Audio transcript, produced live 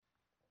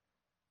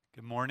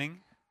Good morning.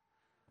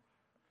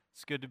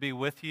 It's good to be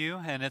with you,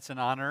 and it's an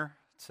honor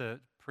to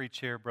preach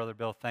here. Brother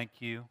Bill,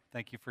 thank you.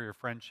 Thank you for your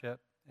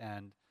friendship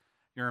and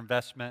your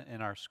investment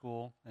in our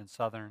school in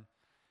Southern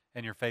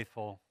and your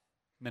faithful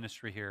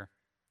ministry here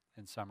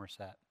in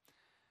Somerset.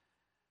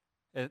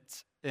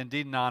 It's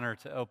indeed an honor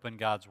to open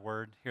God's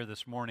Word here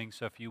this morning,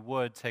 so if you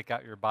would, take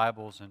out your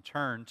Bibles and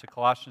turn to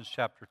Colossians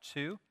chapter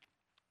 2.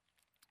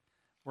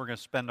 We're going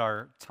to spend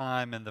our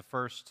time in the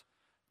first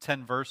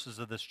 10 verses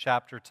of this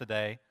chapter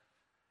today.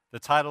 The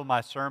title of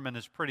my sermon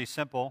is pretty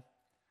simple.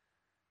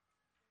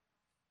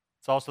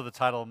 It's also the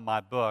title of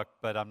my book,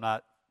 but I'm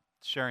not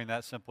sharing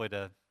that simply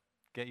to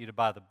get you to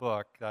buy the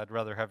book. I'd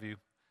rather have you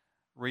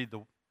read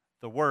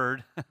the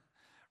Word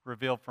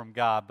revealed from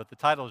God. But the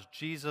title is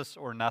Jesus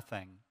or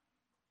Nothing.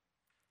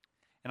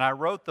 And I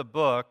wrote the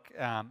book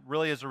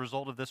really as a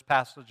result of this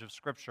passage of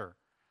Scripture.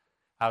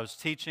 I was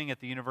teaching at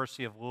the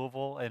University of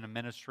Louisville in a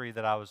ministry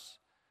that I was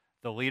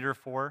the leader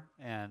for,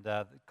 and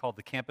called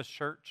the Campus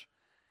Church.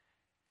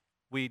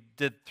 We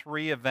did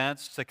 3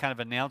 events to kind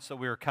of announce that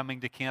we were coming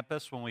to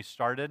campus when we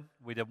started.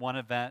 We did one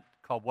event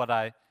called What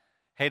I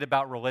Hate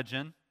About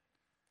Religion.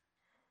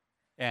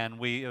 And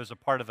it was a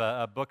part of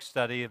a book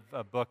study,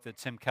 a book that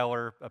Tim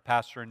Keller, a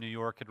pastor in New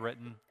York, had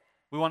written.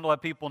 We wanted to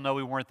let people know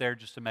we weren't there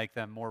just to make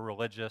them more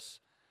religious.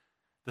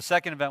 The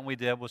second event we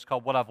did was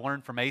called What I've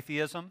Learned from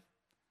Atheism.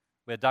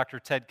 We had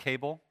Dr. Ted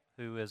Cable,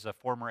 who is a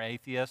former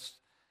atheist,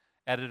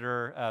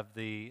 editor of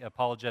the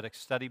Apologetic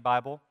Study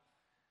Bible.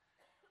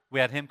 We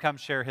had him come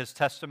share his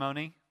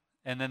testimony.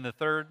 And then the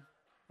third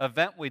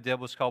event we did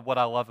was called What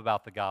I Love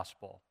About the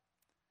Gospel.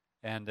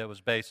 And it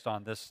was based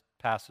on this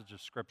passage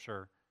of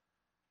Scripture.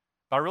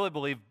 But I really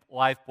believe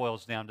life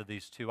boils down to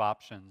these 2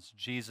 options,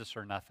 Jesus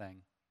or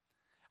nothing.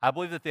 I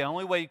believe that the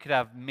only way you could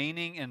have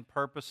meaning and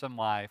purpose in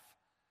life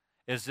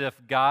is if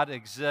God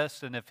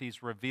exists and if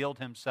He's revealed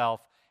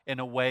Himself in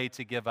a way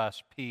to give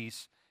us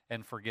peace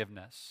and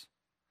forgiveness.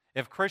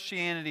 If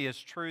Christianity is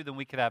true, then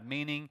we could have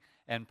meaning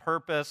and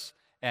purpose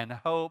and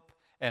hope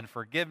and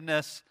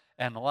forgiveness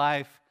and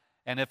life.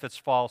 And if it's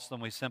false,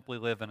 then we simply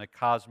live in a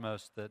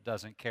cosmos that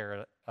doesn't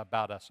care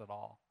about us at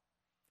all.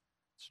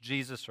 It's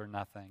Jesus or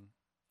nothing.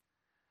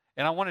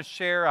 And I want to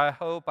share, I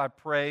hope, I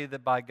pray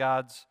that by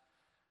God's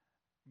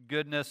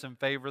goodness and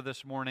favor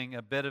this morning,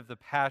 a bit of the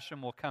passion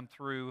will come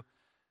through.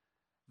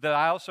 That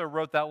I also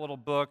wrote that little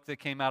book that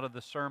came out of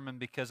the sermon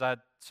because I had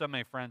so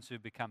many friends who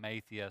become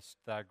atheists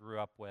that I grew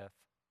up with.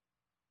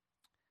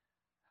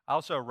 I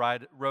also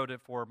wrote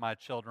it for my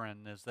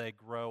children as they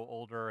grow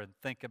older and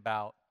think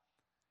about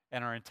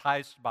and are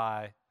enticed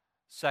by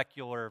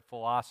secular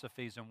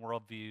philosophies and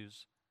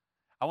worldviews.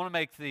 I want to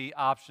make the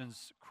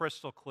options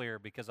crystal clear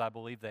because I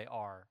believe they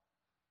are.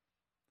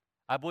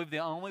 I believe the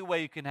only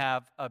way you can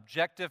have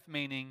objective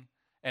meaning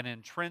and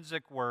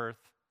intrinsic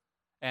worth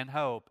and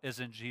hope is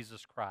in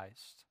Jesus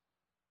Christ.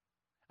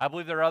 I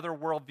believe there are other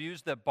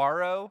worldviews that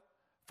borrow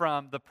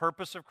from the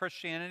purpose of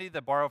Christianity,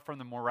 that borrow from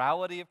the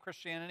morality of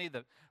Christianity,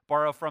 that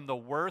borrow from the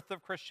worth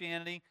of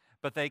Christianity,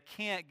 but they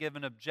can't give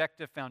an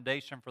objective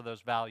foundation for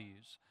those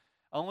values.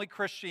 Only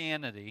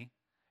Christianity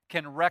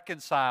can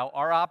reconcile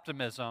our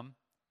optimism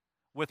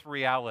with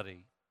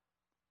reality.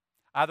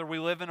 Either we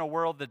live in a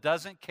world that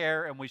doesn't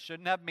care and we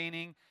shouldn't have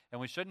meaning and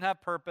we shouldn't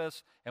have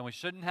purpose and we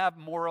shouldn't have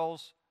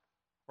morals,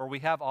 or we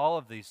have all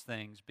of these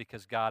things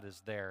because God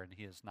is there and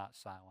He is not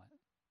silent.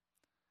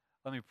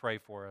 Let me pray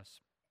for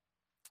us.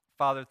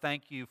 Father,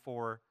 thank you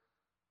for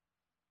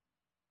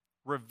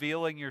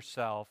revealing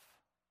yourself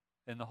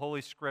in the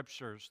Holy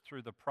Scriptures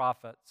through the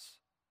prophets.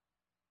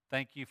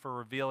 Thank you for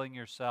revealing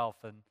yourself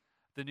in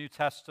the New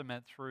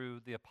Testament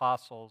through the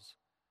apostles.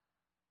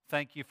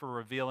 Thank you for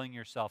revealing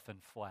yourself in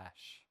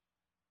flesh.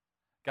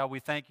 God, we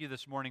thank you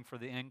this morning for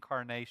the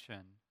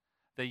incarnation,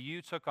 that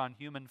you took on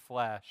human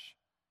flesh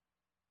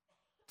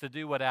to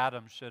do what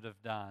Adam should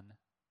have done.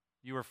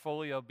 You were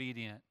fully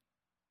obedient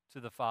to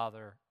the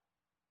Father.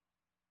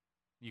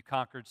 You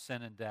conquered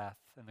sin and death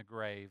and the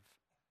grave.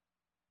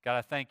 God,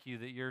 I thank you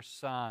that your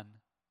Son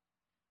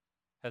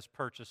has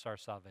purchased our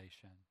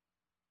salvation.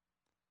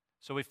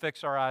 So we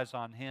fix our eyes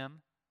on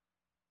Him.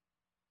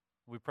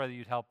 We pray that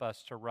you'd help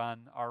us to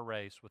run our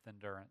race with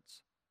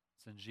endurance.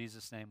 It's in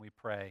Jesus' name we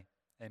pray.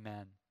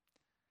 Amen.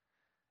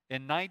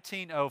 In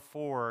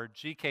 1904,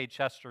 G.K.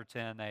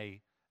 Chesterton,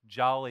 a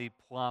jolly,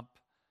 plump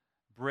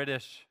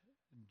British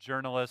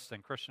journalist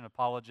and Christian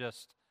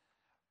apologist,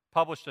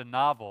 published a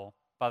novel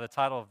by the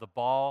title of The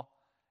Ball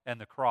and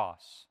the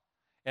Cross.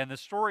 And the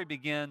story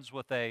begins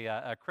with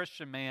a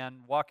Christian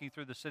man walking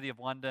through the city of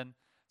London.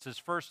 It's his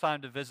first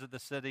time to visit the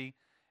city,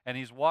 and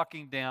he's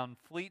walking down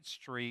Fleet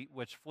Street,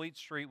 which Fleet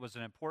Street was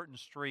an important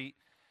street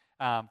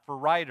for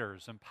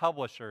writers and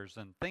publishers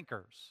and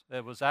thinkers.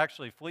 It was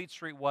actually, Fleet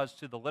Street was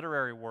to the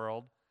literary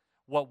world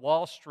what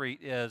Wall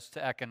Street is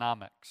to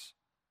economics.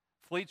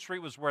 Fleet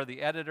Street was where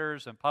the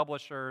editors and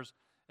publishers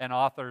and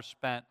authors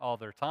spent all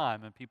their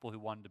time and people who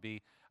wanted to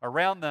be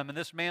around them. And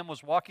this man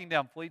was walking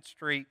down Fleet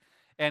Street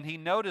and he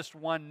noticed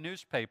one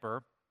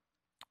newspaper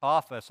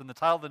office, and the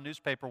title of the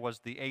newspaper was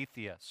The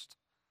Atheist.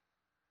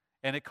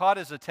 And it caught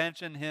his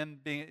attention, him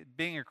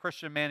being a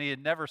Christian man. He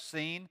had never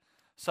seen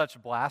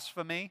such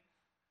blasphemy.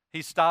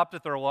 He stopped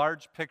at their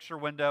large picture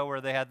window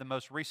where they had the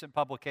most recent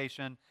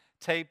publication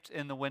taped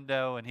in the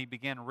window, and he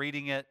began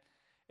reading it,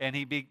 and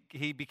he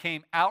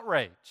became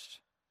outraged.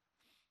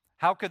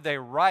 How could they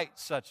write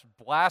such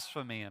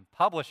blasphemy and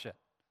publish it?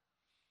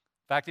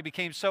 In fact, he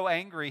became so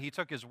angry, he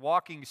took his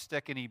walking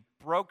stick and he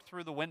broke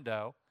through the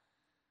window.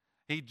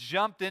 He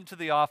jumped into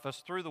the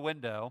office through the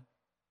window,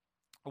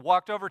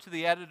 walked over to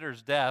the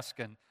editor's desk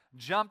and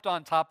jumped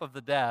on top of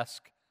the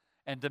desk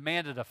and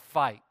demanded a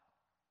fight.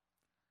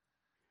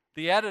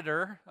 The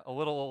editor, a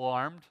little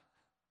alarmed,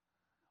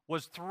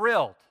 was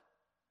thrilled.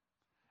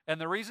 And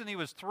the reason he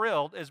was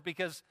thrilled is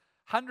because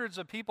hundreds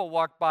of people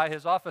walked by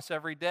his office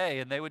every day,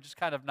 and they would just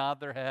kind of nod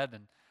their head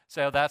and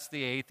say, oh, that's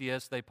the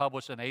atheist. They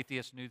publish an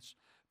atheist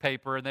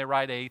newspaper, and they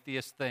write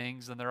atheist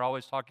things, and they're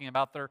always talking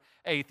about their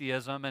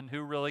atheism and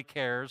who really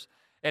cares.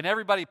 And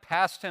everybody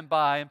passed him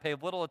by and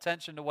paid little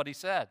attention to what he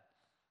said.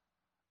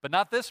 But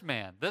not this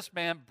man. This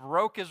man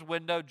broke his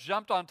window,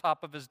 jumped on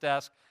top of his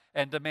desk,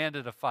 and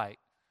demanded a fight.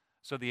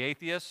 So the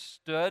atheist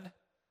stood,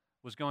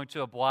 was going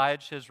to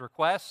oblige his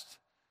request,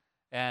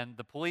 and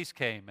the police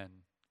came and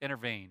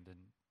intervened and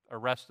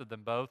arrested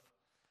them both,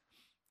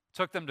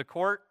 took them to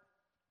court,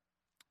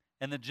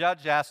 and the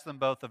judge asked them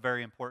both a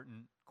very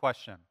important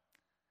question.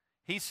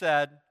 He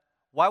said,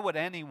 why would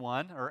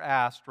anyone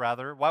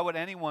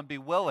be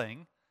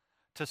willing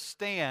to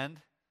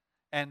stand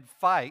and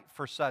fight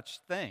for such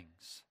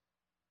things?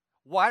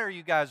 Why are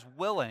you guys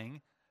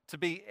willing to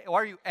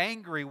why are you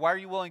angry? Why are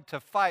you willing to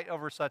fight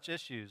over such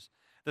issues?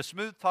 The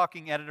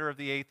smooth-talking editor of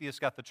The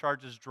Atheist got the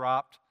charges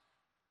dropped.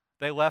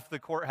 They left the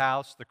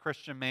courthouse, the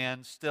Christian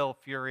man still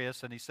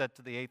furious, and he said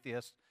to the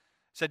atheist,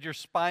 you're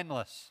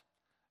spineless.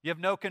 You have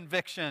no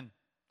conviction.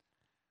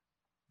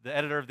 The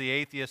editor of The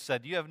Atheist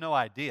said, you have no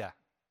idea.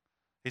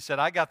 He said,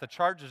 I got the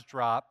charges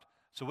dropped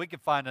so we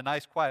could find a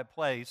nice quiet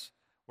place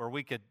where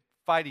we could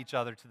fight each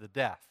other to the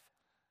death.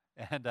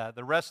 And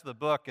the rest of the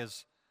book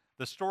is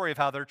the story of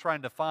how they're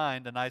trying to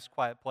find a nice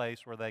quiet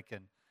place where they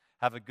can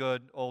have a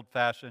good,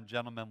 old-fashioned,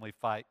 gentlemanly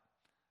fight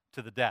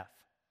to the death.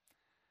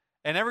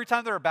 And every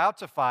time they're about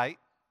to fight,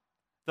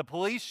 the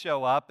police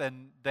show up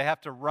and they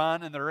have to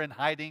run, and they're in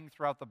hiding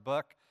throughout the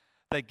book.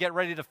 They get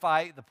ready to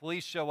fight. The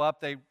police show up.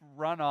 They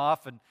run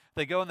off, and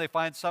they go and they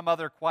find some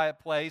other quiet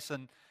place,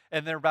 and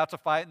they're about to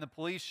fight, and the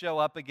police show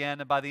up again,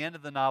 and by the end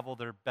of the novel,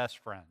 they're best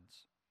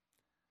friends.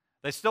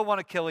 They still want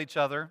to kill each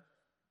other.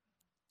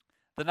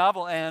 The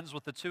novel ends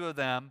with the two of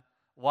them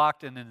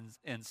locked in an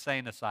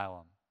insane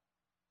asylum.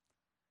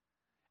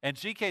 And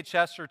G.K.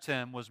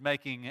 Chesterton was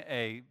making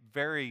a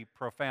very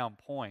profound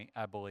point,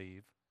 I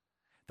believe,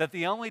 that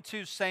the only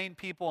two sane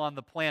people on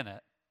the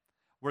planet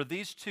were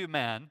these two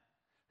men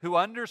who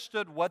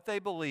understood what they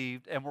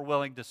believed and were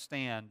willing to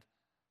stand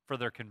for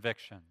their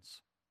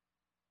convictions.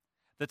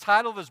 The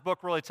title of his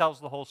book really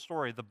tells the whole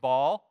story, The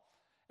Ball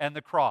and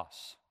the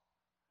Cross.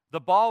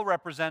 The ball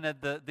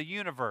represented the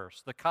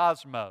universe, the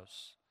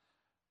cosmos,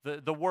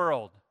 the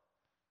world.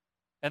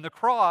 And the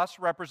cross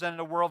represented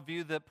a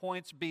worldview that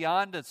points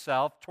beyond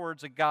itself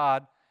towards a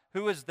God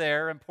who is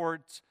there and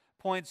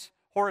points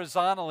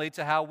horizontally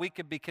to how we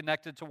could be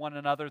connected to one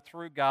another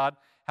through God,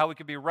 how we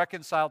could be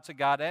reconciled to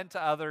God and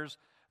to others.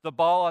 The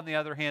ball, on the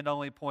other hand,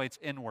 only points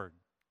inward,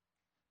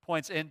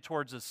 points in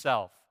towards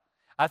itself.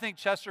 I think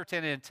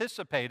Chesterton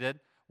anticipated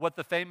what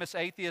the famous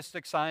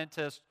atheistic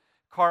scientist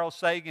Carl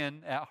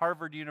Sagan at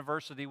Harvard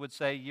University would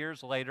say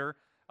years later,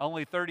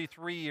 only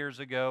 33 years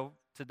ago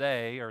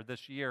today, or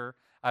this year,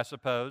 I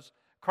suppose.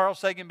 Carl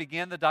Sagan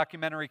began the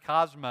documentary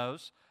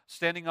Cosmos,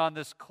 standing on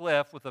this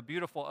cliff with a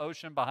beautiful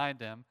ocean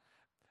behind him.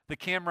 The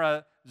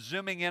camera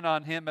zooming in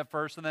on him at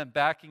first and then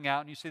backing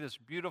out, and you see this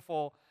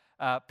beautiful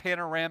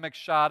panoramic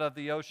shot of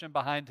the ocean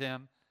behind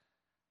him.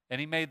 And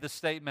he made the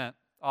statement,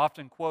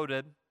 often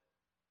quoted,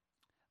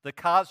 the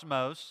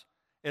cosmos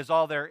is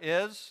all there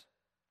is,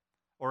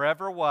 or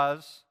ever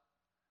was,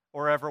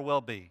 or ever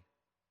will be.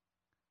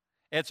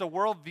 It's a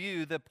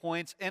worldview that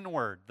points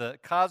inward. The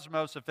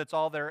cosmos, if it's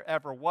all there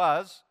ever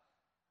was,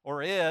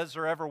 or is,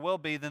 or ever will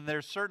be, then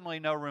there's certainly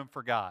no room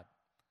for God.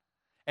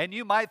 And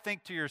you might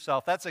think to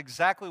yourself, that's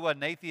exactly what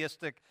an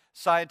atheistic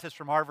scientist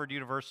from Harvard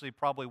University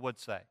probably would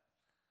say.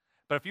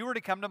 But if you were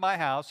to come to my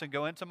house and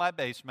go into my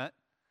basement,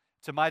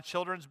 to my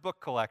children's book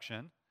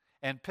collection,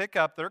 and pick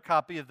up their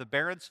copy of the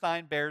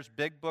Berenstain Bears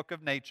Big Book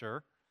of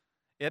Nature,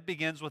 it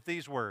begins with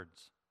these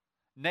words: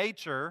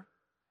 nature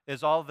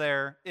is all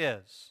there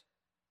is,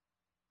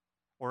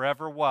 or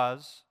ever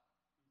was,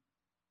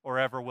 or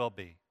ever will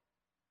be.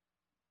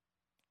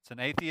 It's an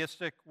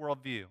atheistic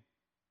worldview.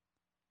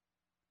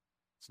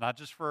 It's not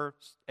just for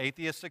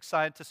atheistic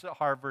scientists at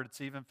Harvard,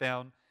 it's even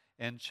found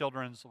in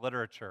children's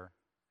literature.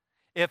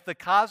 If the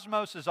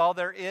cosmos is all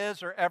there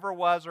is, or ever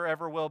was, or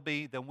ever will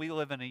be, then we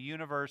live in a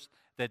universe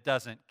that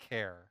doesn't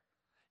care.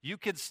 You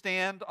could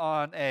stand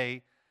on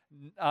a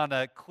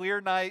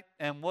clear night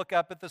and look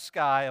up at the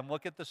sky and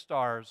look at the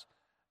stars.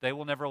 They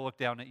will never look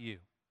down at you.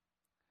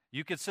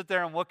 You could sit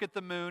there and look at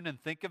the moon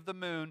and think of the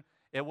moon.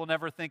 It will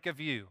never think of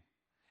you.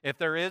 If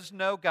there is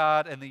no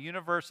God and the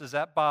universe is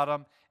at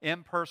bottom,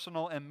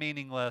 impersonal and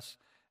meaningless,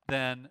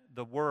 then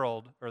the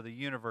world or the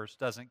universe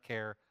doesn't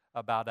care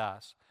about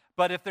us.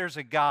 But if there's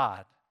a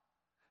God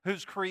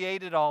who's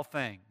created all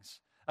things,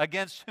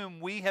 against whom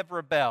we have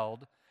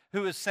rebelled,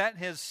 who has sent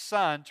his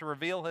Son to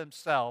reveal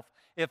himself,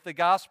 if the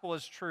gospel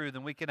is true,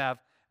 then we can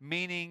have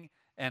meaning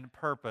and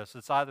purpose.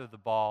 It's either the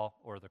ball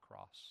or the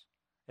cross.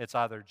 It's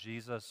either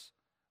Jesus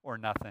or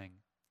nothing.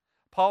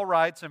 Paul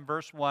writes in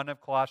verse 1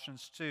 of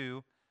Colossians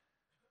 2,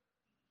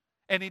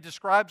 and he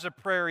describes a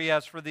prayer he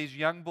has for these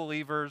young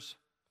believers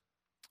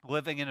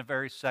living in a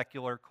very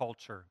secular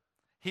culture.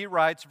 He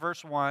writes,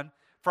 verse 1,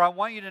 "For I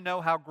want you to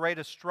know how great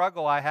a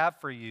struggle I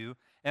have for you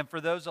and for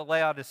those at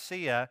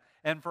Laodicea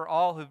and for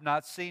all who've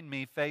not seen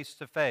me face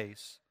to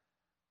face."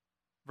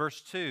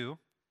 Verse 2,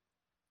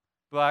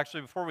 well,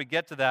 actually, before we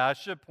get to that, I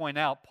should point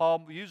out,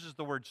 Paul uses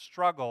the word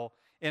struggle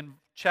in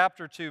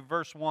chapter 2,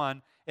 verse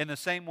 1, in the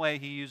same way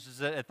he uses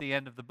it at the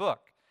end of the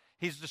book.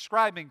 He's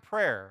describing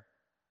prayer.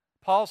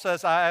 Paul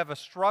says, I have a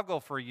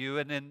struggle for you,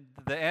 and in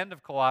the end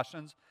of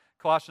Colossians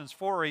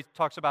 4, he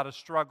talks about a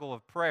struggle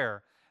of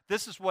prayer.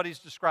 This is what he's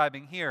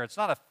describing here. It's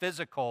not a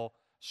physical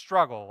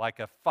struggle like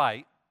a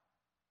fight.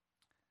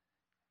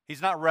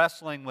 He's not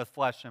wrestling with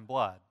flesh and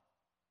blood,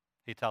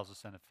 he tells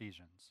us in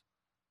Ephesians,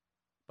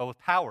 but with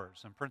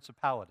powers and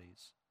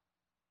principalities.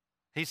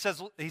 He's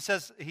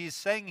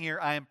saying here,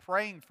 I am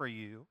praying for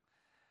you,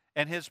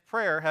 and his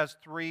prayer has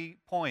 3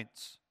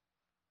 points,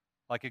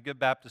 like a good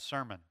Baptist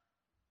sermon.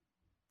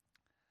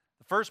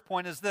 The first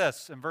point is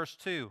this, in verse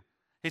 2.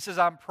 He says,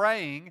 I'm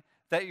praying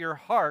that your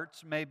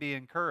hearts may be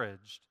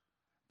encouraged,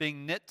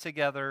 being knit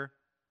together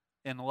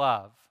in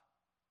love.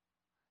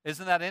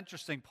 Isn't that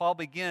interesting? Paul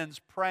begins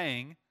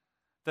praying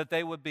that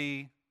they would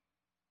be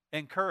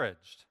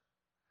encouraged.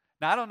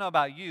 Now, I don't know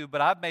about you, but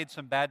I've made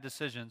some bad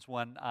decisions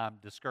when I'm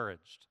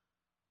discouraged.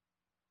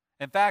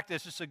 In fact,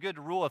 it's just a good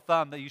rule of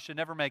thumb that you should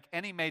never make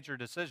any major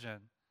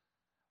decision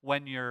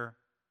when you're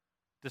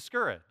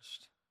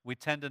discouraged. We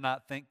tend to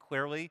not think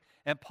clearly.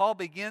 And Paul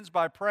begins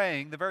by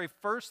praying. The very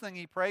first thing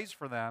he prays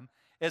for them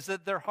is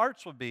that their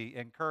hearts would be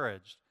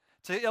encouraged.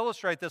 To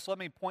illustrate this, let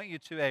me point you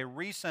to a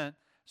recent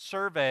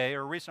survey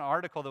or a recent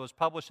article that was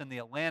published in The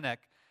Atlantic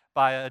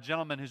by a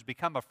gentleman who's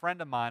become a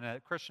friend of mine, a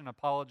Christian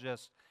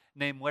apologist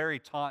named Larry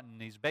Taunton.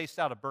 He's based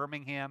out of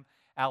Birmingham,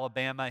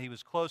 Alabama. He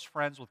was close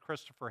friends with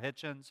Christopher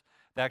Hitchens.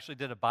 They actually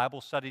did a Bible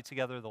study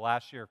together the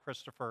last year of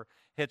Christopher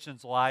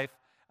Hitchens' life.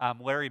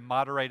 Larry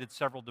moderated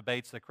several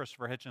debates that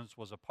Christopher Hitchens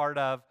was a part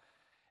of.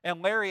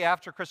 And Larry,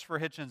 after Christopher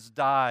Hitchens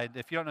died,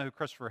 if you don't know who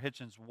Christopher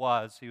Hitchens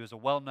was, he was a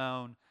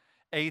well-known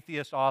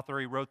atheist author.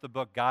 He wrote the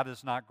book God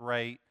Is Not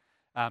Great,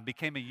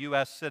 became a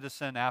U.S.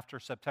 citizen after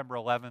September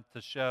 11th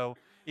to show,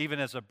 even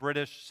as a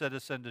British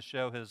citizen, to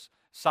show his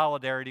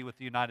solidarity with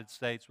the United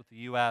States, with the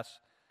U.S.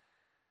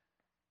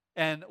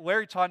 And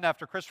Larry Taunton,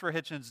 after Christopher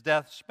Hitchens'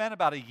 death, spent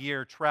about a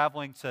year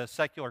traveling to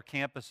secular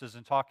campuses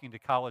and talking to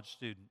college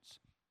students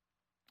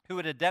who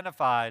had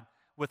identified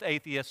with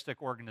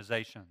atheistic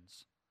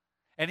organizations.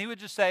 And he would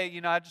just say,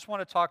 I just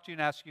want to talk to you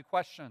and ask you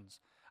questions.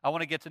 I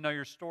want to get to know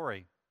your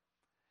story.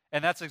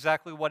 And that's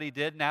exactly what he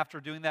did. And after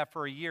doing that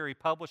for a year, he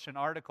published an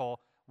article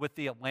with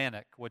The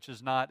Atlantic, which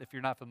is not, if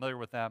you're not familiar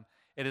with them,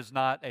 it is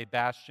not a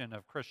bastion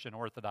of Christian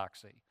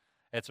orthodoxy.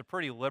 It's a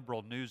pretty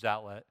liberal news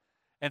outlet.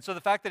 And so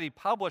the fact that he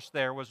published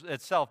there was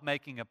itself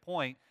making a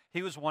point.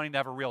 He was wanting to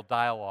have a real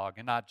dialogue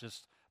and not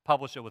just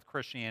publish it with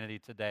Christianity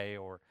Today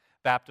or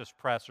Baptist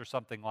Press or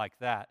something like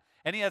that.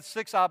 And he had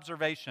 6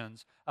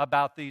 observations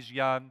about these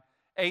young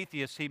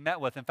atheists he met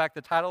with. In fact,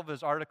 the title of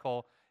his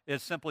article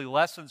is simply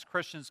Lessons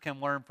Christians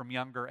Can Learn from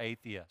Younger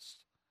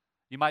Atheists.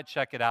 You might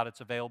check it out.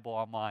 It's available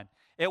online.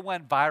 It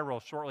went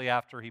viral shortly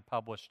after he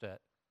published it.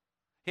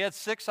 He had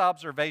 6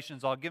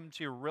 observations. I'll give them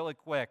to you really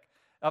quick,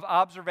 of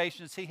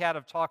observations he had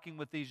of talking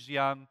with these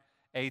young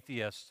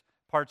atheists,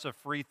 parts of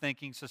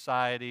free-thinking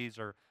societies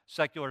or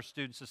secular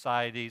student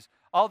societies.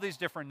 All these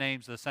different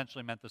names that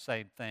essentially meant the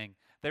same thing.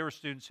 They were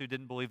students who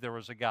didn't believe there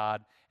was a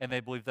God, and they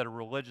believed that a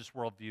religious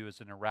worldview is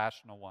an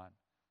irrational one.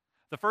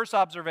 The first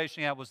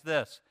observation he had was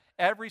this: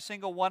 every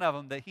single one of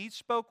them that he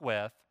spoke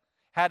with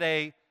had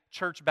a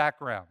church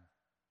background.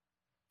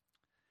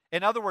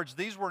 In other words,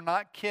 these were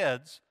not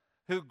kids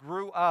who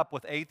grew up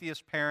with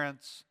atheist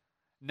parents,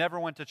 never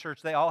went to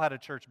church. They all had a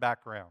church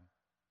background.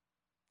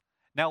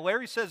 Now,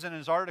 Larry says in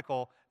his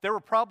article, there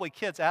were probably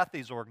kids at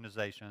these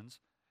organizations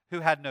who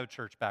had no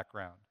church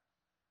background.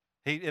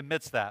 He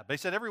admits that. But he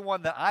said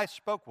everyone that I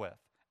spoke with,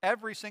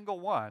 every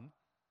single one,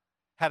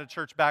 had a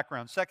church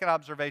background. Second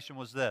observation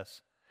was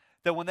this: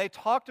 that when they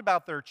talked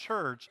about their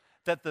church,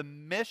 that the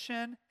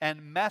mission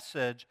and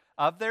message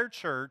of their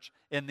church,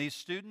 in these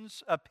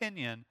students'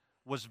 opinion,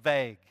 was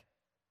vague.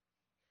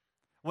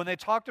 When they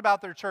talked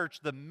about their church,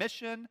 the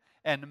mission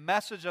and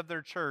message of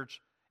their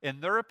church,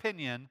 in their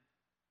opinion,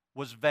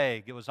 was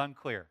vague. It was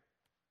unclear.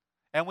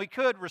 And we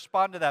could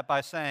respond to that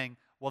by saying,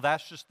 well,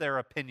 that's just their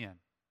opinion.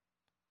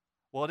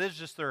 Well, it is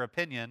just their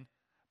opinion,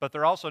 but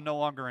they're also no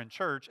longer in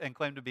church and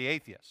claim to be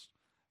atheists.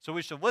 So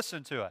we should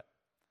listen to it.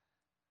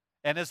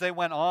 And as they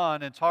went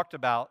on and talked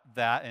about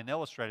that and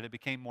illustrated, it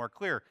became more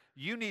clear.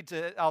 You need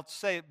to, I'll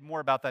say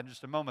more about that in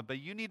just a moment, but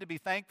you need to be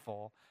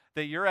thankful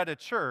that you're at a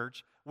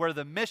church where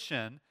the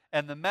mission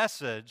and the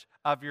message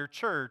of your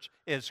church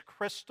is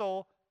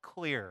crystal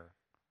clear.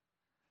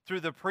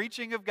 Through the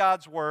preaching of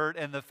God's word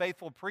and the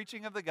faithful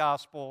preaching of the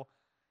gospel,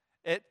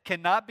 it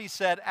cannot be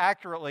said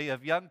accurately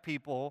of young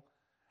people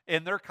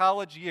in their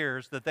college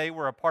years that they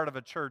were a part of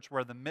a church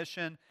where the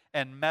mission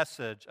and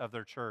message of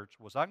their church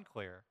was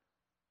unclear.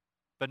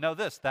 But know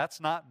this, that's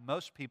not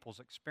most people's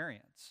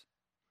experience.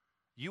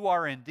 You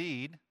are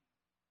indeed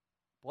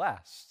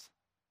blessed,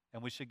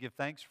 and we should give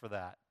thanks for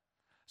that.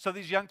 So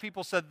these young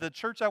people said, the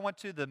church I went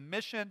to, the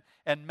mission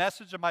and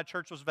message of my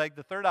church was vague.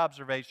 The third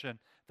observation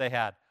they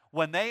had,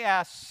 when they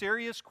asked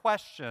serious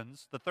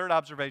questions, the third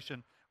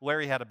observation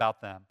Larry had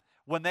about them,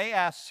 when they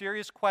asked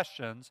serious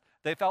questions,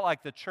 they felt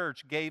like the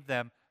church gave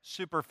them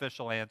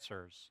superficial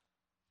answers.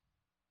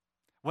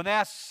 When they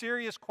asked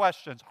serious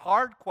questions,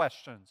 hard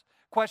questions,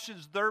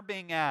 questions they're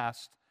being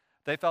asked,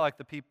 they felt like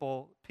the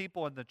people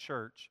in the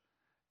church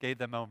gave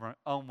them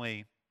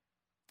only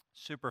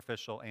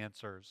superficial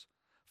answers.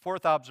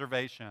 Fourth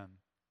observation,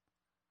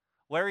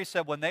 Larry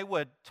said when they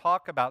would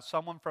talk about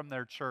someone from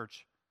their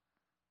church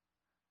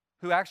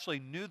who actually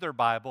knew their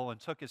Bible and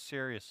took it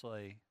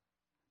seriously,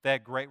 they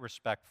had great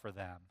respect for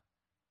them.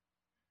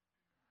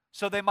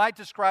 So they might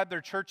describe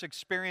their church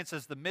experience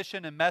as the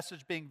mission and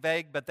message being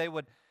vague, but they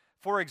would,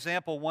 for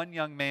example, one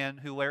young man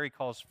who Larry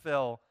calls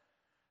Phil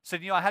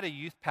said, I had a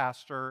youth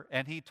pastor,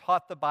 and he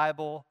taught the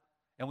Bible,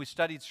 and we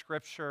studied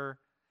Scripture,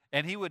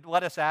 and he would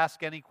let us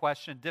ask any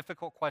question,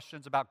 difficult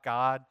questions about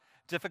God,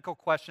 difficult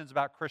questions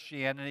about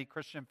Christianity,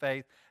 Christian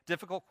faith,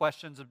 difficult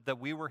questions that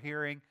we were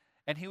hearing,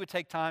 and he would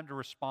take time to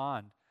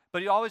respond.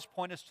 But he'd always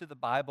point us to the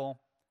Bible.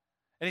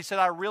 And he said,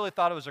 I really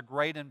thought it was a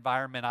great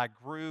environment. I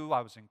grew,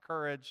 I was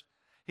encouraged.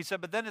 He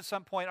said, but then at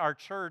some point our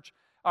church,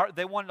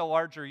 they wanted a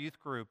larger youth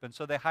group, and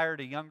so they hired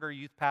a younger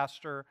youth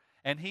pastor,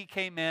 and he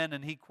came in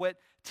and he quit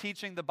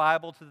teaching the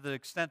Bible to the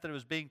extent that it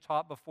was being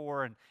taught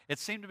before, and it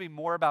seemed to be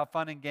more about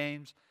fun and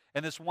games.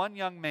 And this one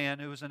young man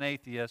who was an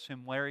atheist,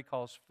 whom Larry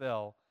calls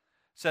Phil,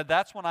 said,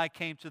 that's when I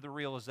came to the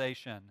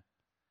realization,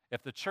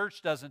 if the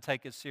church doesn't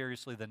take it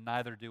seriously, then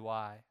neither do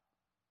I.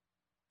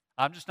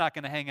 I'm just not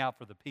going to hang out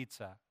for the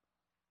pizza.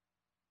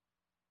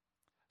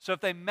 So if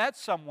they met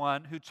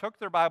someone who took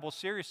their Bible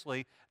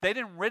seriously, they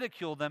didn't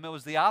ridicule them. It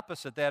was the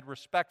opposite. They had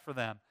respect for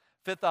them.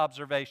 Fifth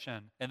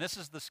observation, and this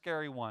is the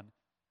scary one.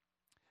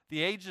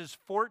 The ages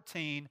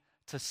 14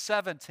 to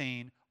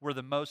 17 were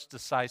the most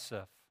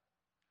decisive.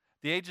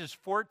 The ages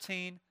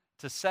 14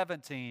 to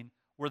 17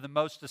 were the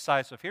most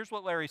decisive. Here's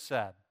what Larry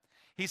said.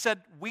 He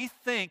said, we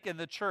think in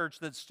the church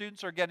that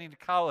students are getting to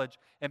college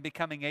and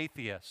becoming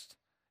atheists.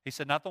 He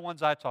said, not the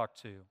ones I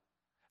talked to.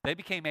 They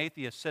became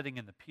atheists sitting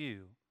in the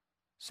pew,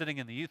 sitting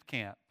in the youth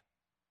camp.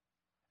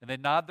 And they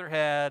nod their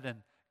head and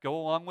go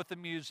along with the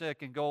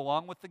music and go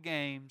along with the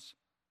games,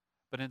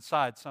 but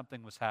inside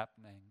something was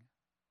happening.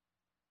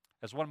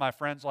 As one of my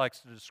friends likes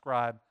to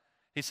describe,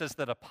 he says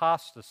that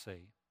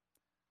apostasy,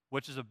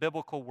 which is a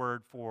biblical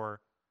word for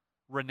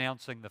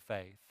renouncing the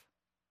faith,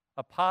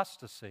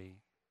 apostasy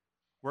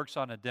works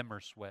on a dimmer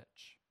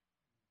switch.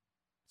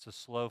 It's a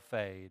slow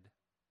fade.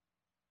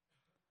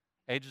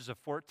 Ages of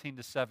 14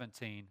 to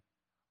 17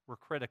 were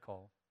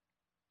critical.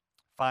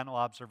 Final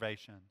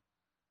observation.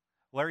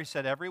 Larry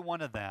said every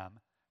one of them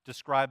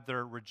described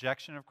their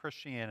rejection of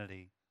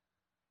Christianity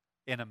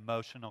in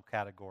emotional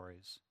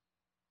categories.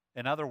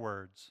 In other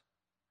words,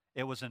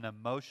 it was an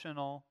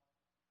emotional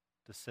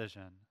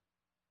decision.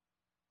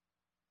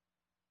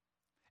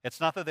 It's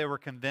not that they were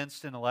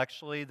convinced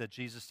intellectually that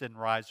Jesus didn't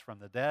rise from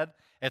the dead.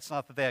 It's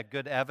not that they had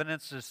good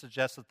evidence to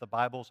suggest that the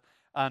Bible's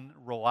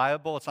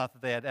unreliable. It's not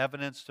that they had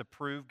evidence to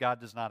prove God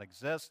does not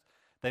exist.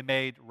 They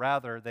made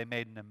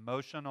an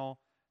emotional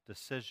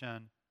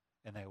decision,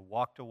 and they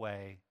walked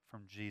away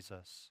from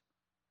Jesus.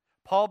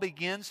 Paul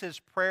begins his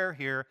prayer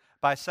here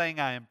by saying,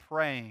 I am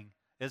praying.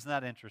 Isn't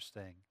that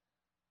interesting?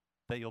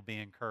 That you'll be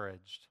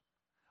encouraged.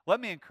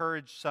 Let me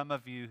encourage some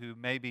of you who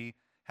maybe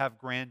have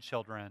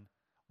grandchildren.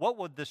 What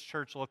would this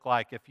church look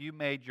like if you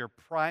made your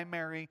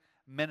primary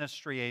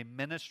ministry a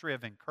ministry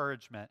of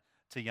encouragement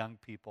to young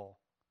people?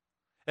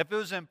 If it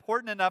was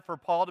important enough for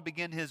Paul to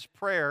begin his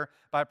prayer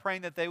by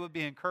praying that they would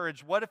be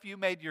encouraged, what if you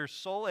made your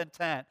sole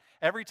intent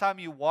every time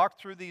you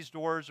walked through these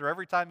doors or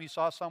every time you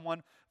saw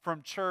someone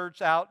from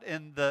church out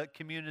in the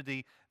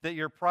community, that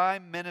your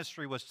prime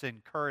ministry was to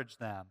encourage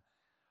them?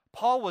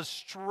 Paul was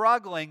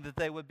struggling that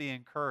they would be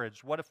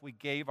encouraged. What if we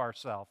gave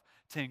ourselves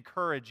to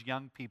encourage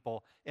young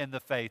people in the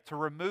faith, to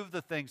remove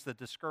the things that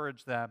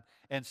discourage them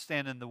and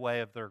stand in the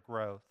way of their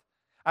growth?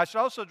 I should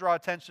also draw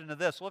attention to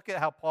this. Look at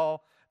how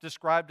Paul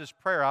described his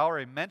prayer. I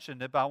already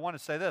mentioned it, but I want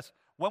to say this.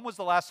 When was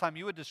the last time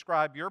you would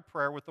describe your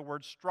prayer with the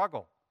word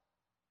struggle?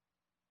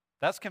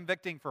 That's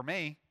convicting for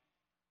me.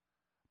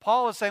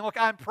 Paul is saying, look,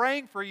 I'm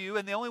praying for you,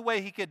 and the only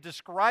way he could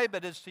describe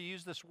it is to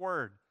use this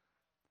word,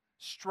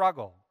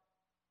 struggle.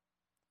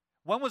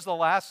 When was the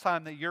last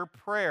time that your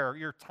prayer,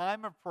 your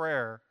time of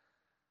prayer,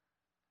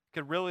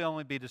 could really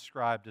only be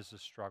described as a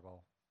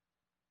struggle.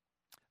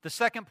 The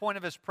second point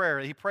of his prayer,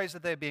 he prays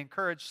that they be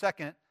encouraged.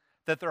 Second,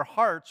 that their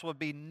hearts would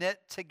be knit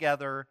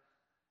together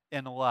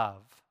in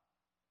love.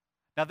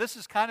 Now, this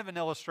is kind of an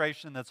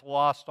illustration that's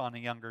lost on a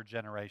younger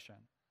generation.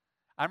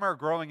 I remember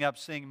growing up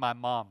seeing my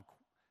mom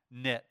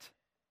knit.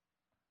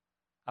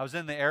 I was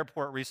in the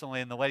airport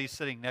recently, and the lady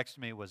sitting next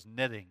to me was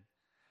knitting.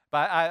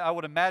 But I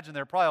would imagine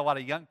there are probably a lot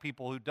of young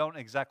people who don't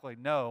exactly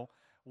know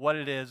what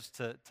it is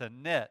to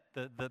knit.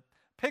 The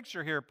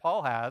picture here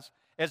Paul has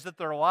is that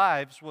their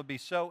lives would be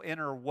so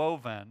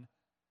interwoven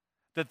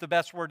that the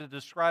best word to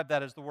describe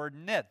that is the word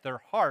knit.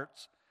 Their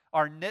hearts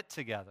are knit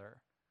together.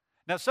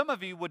 Now, some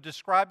of you would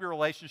describe your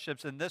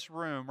relationships in this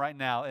room right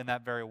now in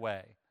that very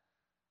way.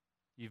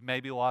 You've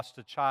maybe lost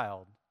a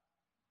child.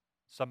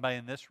 Somebody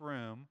in this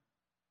room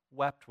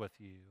wept with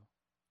you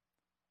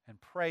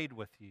and prayed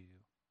with you,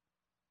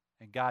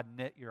 and God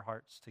knit your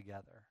hearts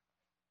together.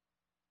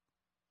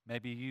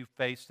 Maybe you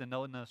faced an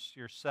illness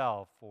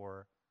yourself,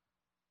 or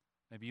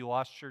maybe you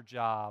lost your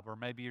job, or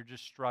maybe you're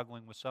just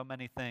struggling with so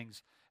many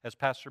things, as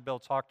Pastor Bill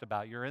talked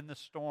about. You're in the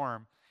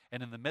storm,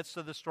 and in the midst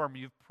of the storm,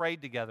 you've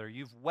prayed together,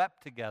 you've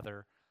wept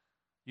together,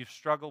 you've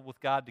struggled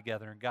with God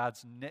together, and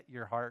God's knit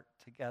your heart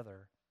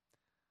together.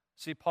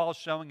 See, Paul's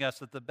showing us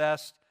that the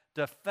best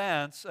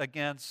defense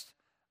against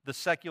the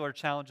secular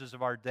challenges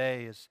of our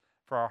day is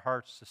for our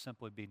hearts to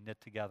simply be knit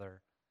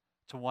together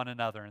to one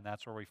another, and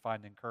that's where we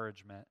find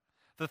encouragement.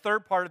 The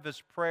third part of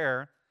his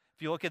prayer,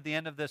 if you look at the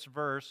end of this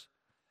verse,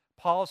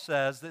 Paul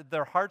says that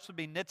their hearts would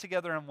be knit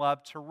together in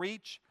love to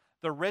reach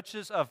the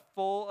riches of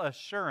full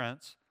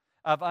assurance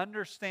of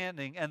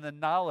understanding and the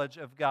knowledge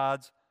of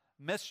God's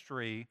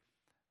mystery,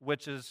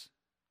 which is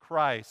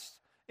Christ,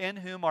 in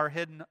whom are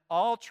hidden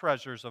all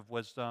treasures of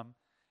wisdom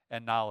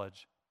and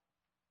knowledge.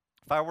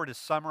 If I were to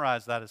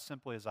summarize that as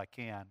simply as I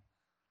can,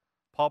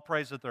 Paul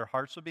prays that their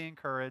hearts would be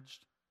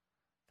encouraged,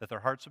 that their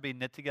hearts would be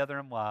knit together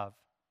in love,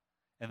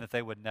 and that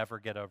they would never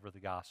get over the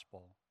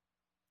gospel.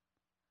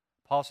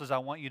 Paul says, I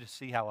want you to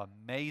see how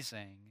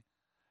amazing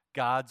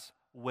God's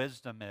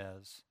wisdom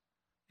is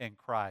in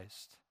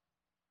Christ.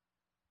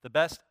 The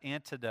best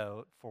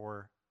antidote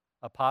for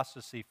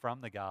apostasy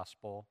from the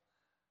gospel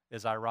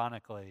is,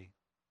 ironically,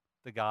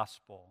 the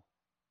gospel.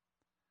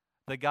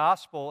 The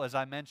gospel, as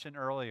I mentioned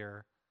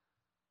earlier,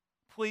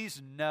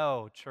 please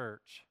know,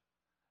 church,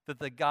 that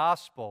the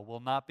gospel will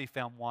not be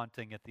found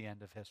wanting at the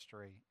end of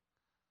history.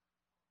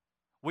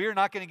 We are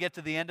not going to get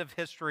to the end of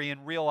history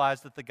and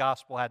realize that the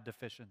gospel had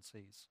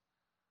deficiencies.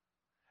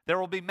 There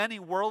will be many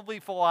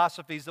worldly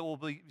philosophies that will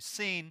be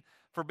seen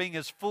for being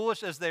as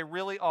foolish as they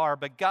really are,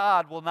 but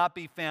God will not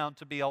be found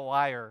to be a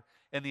liar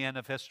in the end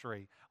of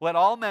history. Let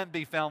all men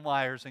be found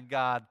liars and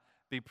God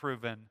be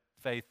proven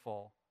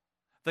faithful.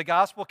 The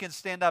gospel can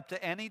stand up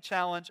to any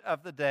challenge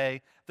of the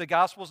day. The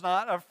gospel's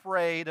not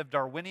afraid of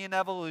Darwinian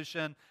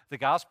evolution. The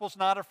gospel's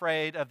not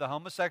afraid of the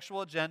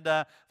homosexual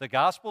agenda. The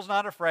gospel's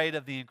not afraid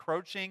of the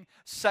encroaching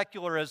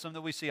secularism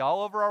that we see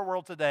all over our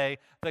world today.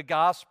 The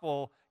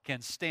gospel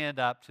can stand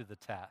up to the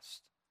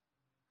test.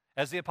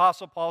 As the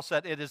Apostle Paul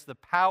said, it is the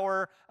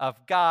power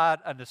of God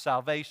unto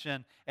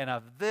salvation, and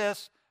of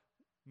this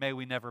may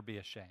we never be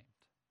ashamed.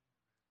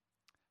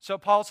 So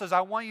Paul says,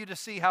 I want you to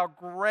see how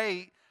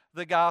great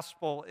the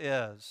gospel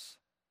is.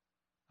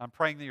 I'm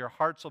praying that your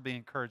hearts will be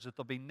encouraged, that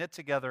they'll be knit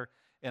together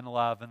in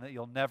love, and that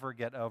you'll never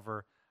get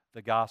over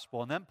the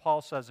gospel. And then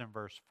Paul says in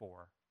verse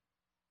 4,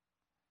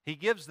 he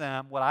gives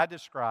them what I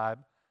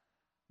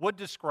would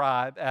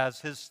describe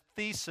as his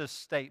thesis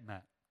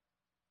statement.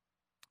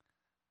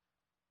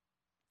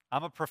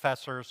 I'm a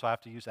professor, so I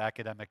have to use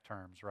academic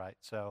terms, right?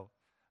 But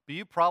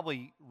you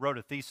probably wrote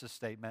a thesis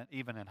statement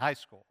even in high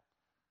school.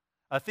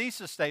 A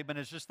thesis statement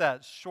is just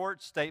that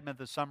short statement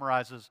that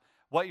summarizes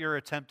what you're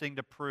attempting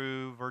to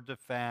prove or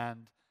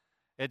defend.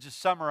 It just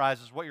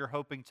summarizes what you're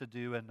hoping to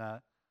do in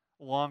a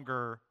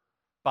longer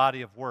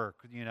body of work.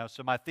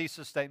 So my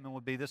thesis statement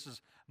would be, this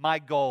is my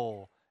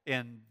goal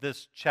in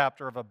this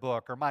chapter of a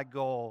book, or my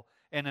goal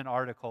in an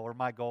article, or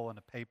my goal in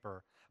a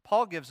paper.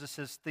 Paul gives us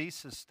his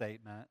thesis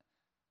statement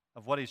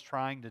of what he's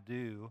trying to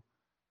do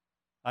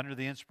under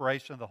the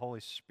inspiration of the Holy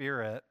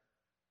Spirit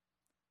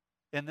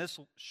in this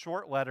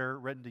short letter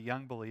written to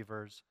young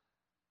believers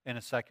in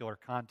a secular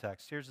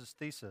context. Here's his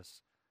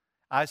thesis.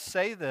 I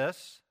say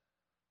this,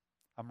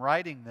 I'm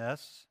writing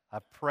this,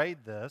 I've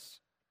prayed this,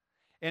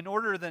 in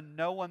order that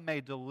no one may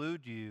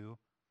delude you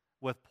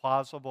with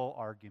plausible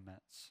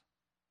arguments.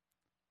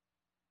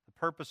 The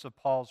purpose of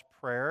Paul's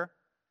prayer,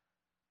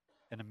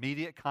 in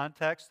immediate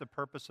context, the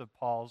purpose of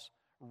Paul's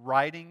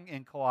writing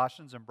in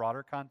Colossians in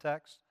broader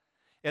context,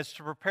 is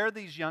to prepare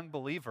these young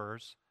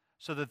believers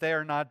so that they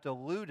are not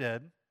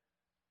deluded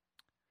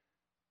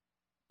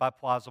by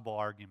plausible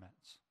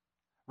arguments.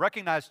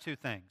 Recognize two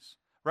things.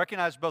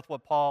 Recognize both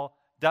what Paul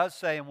does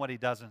say and what he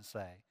doesn't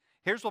say.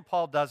 Here's what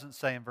Paul doesn't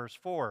say in verse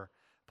 4.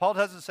 Paul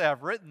doesn't say,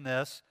 I've written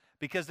this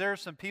because there are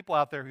some people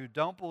out there who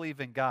don't believe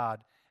in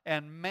God,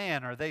 and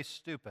man, are they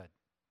stupid.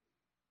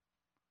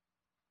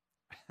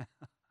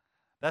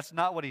 That's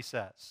not what he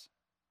says.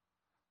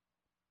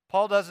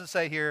 Paul doesn't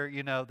say here,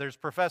 there's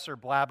Professor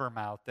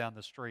Blabbermouth down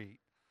the street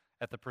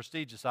at the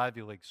prestigious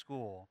Ivy League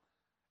school,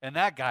 and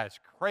that guy is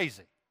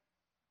crazy.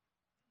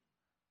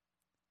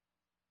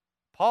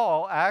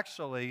 Paul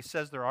actually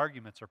says their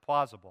arguments are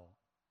plausible.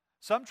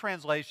 Some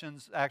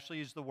translations actually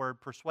use the word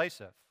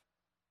persuasive.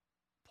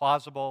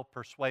 Plausible,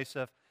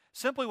 persuasive.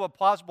 Simply what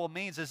plausible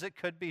means is it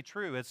could be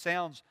true. It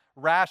sounds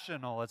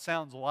rational. It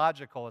sounds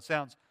logical. It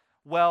sounds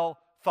well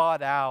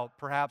thought out,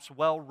 perhaps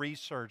well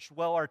researched,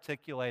 well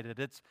articulated.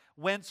 It's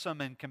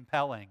winsome and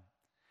compelling.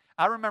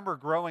 I remember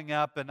growing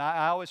up, and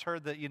I always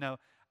heard that,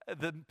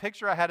 the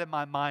picture I had in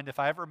my mind, if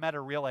I ever met a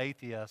real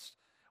atheist,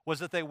 was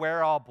that they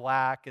wear all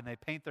black and they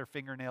paint their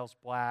fingernails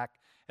black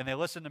and they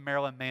listen to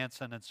Marilyn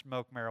Manson and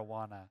smoke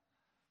marijuana.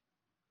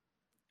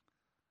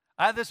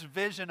 I had this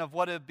vision of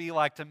what it would be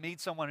like to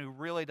meet someone who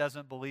really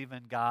doesn't believe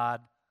in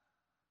God.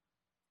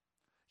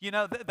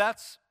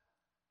 That's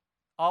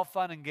all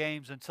fun and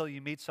games until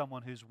you meet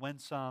someone who's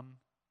winsome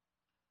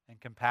and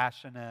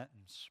compassionate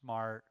and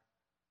smart,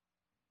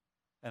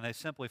 and they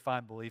simply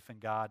find belief in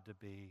God to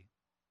be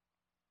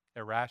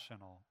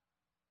irrational.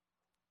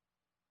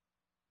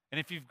 And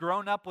if you've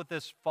grown up with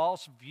this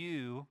false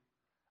view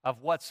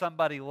of what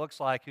somebody looks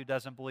like who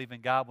doesn't believe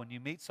in God, when you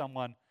meet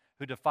someone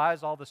who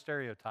defies all the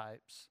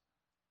stereotypes,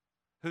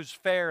 who's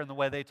fair in the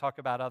way they talk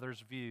about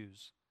others'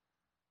 views,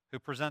 who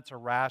presents a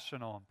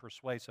rational and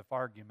persuasive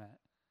argument,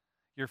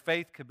 your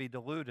faith could be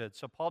diluted.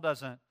 So Paul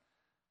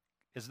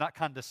is not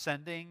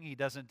condescending. He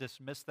doesn't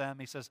dismiss them.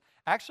 He says,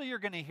 actually, you're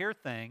going to hear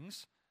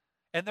things,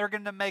 and they're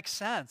going to make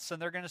sense, and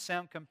they're going to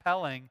sound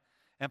compelling.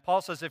 And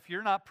Paul says, if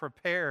you're not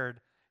prepared,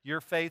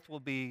 your faith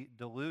will be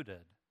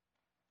diluted.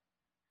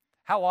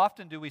 How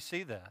often do we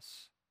see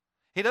this?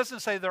 He doesn't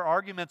say their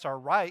arguments are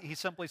right. He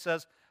simply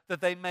says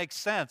that they make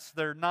sense.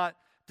 They're not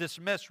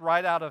dismissed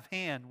right out of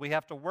hand. We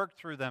have to work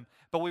through them.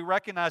 But we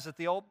recognize that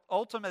the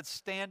ultimate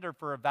standard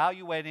for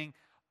evaluating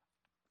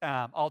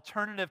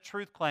alternative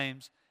truth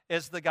claims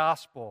is the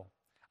gospel.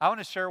 I want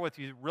to share with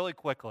you really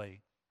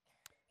quickly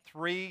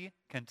 3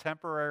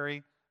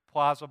 contemporary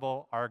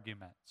plausible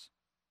arguments.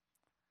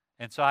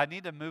 And so I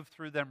need to move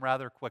through them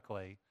rather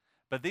quickly.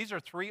 But these are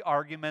 3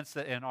 arguments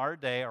that in our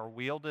day are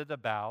wielded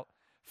about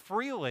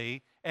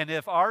freely. And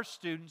if our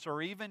students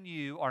or even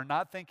you are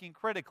not thinking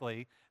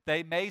critically,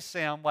 they may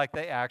sound like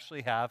they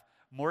actually have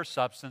more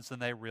substance than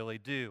they really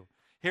do.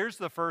 Here's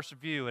the first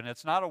view, and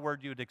it's not a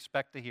word you would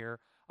expect to hear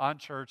on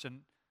church and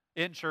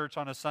in church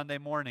on a Sunday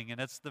morning,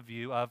 and it's the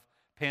view of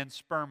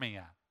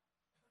panspermia.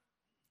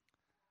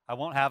 I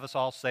won't have us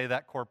all say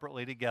that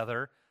corporately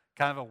together.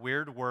 Kind of a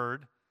weird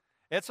word.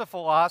 It's a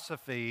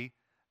philosophy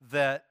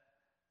that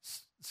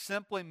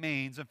simply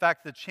means, in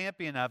fact, the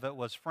champion of it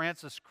was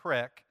Francis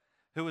Crick,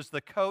 who was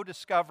the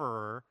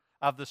co-discoverer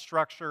of the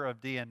structure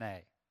of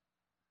DNA.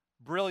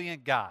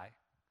 Brilliant guy.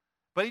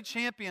 But he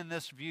championed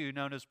this view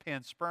known as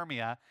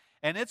panspermia,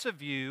 and it's a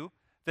view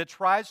that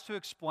tries to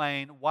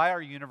explain why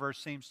our universe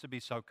seems to be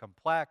so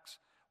complex,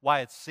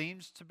 why it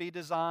seems to be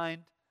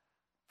designed.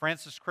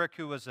 Francis Crick,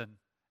 who was an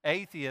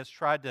atheist,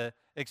 tried to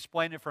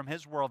explain it from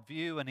his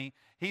worldview, and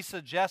he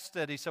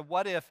suggested, he said,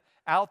 what if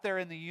out there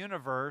in the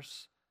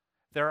universe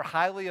there are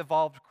highly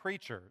evolved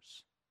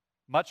creatures,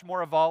 much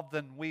more evolved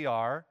than we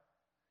are,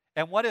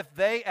 and what if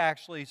they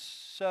actually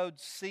sowed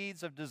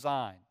seeds of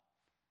design,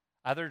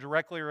 either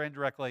directly or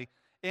indirectly,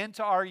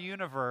 into our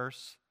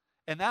universe,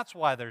 and that's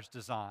why there's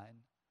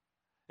design.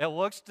 It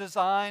looks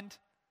designed,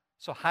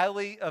 so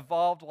highly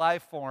evolved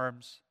life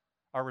forms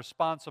are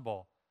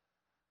responsible.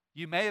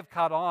 You may have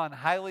caught on,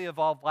 highly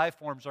evolved life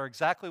forms are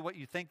exactly what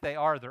you think they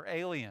are. They're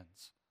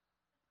aliens.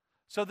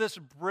 So this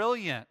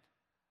brilliant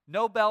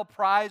Nobel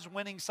Prize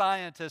winning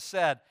scientist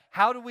said,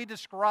 how do we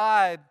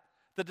describe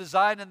the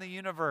design in the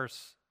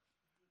universe?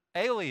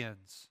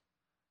 Aliens,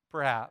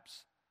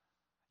 perhaps.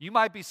 You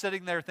might be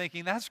sitting there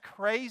thinking, that's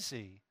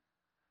crazy.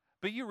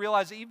 But you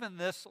realize even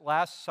this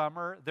last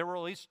summer, there were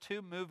at least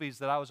 2 movies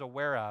that I was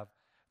aware of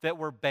that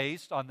were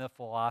based on the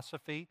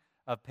philosophy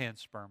of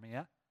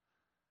panspermia.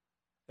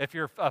 If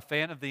you're a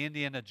fan of the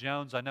Indiana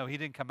Jones, I know he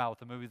didn't come out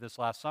with a movie this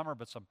last summer,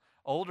 but some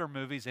older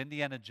movies,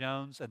 Indiana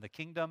Jones and the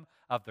Kingdom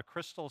of the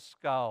Crystal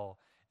Skull,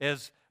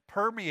 is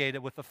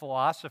permeated with the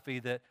philosophy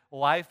that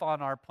life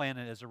on our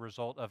planet is a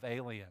result of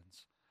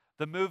aliens.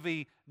 The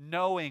movie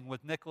Knowing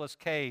with Nicolas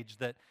Cage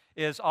that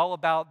is all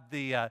about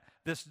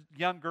this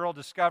young girl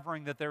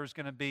discovering that there was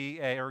going to be,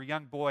 or a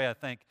young boy, I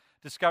think,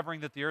 discovering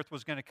that the earth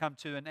was going to come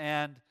to an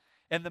end.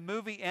 And the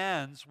movie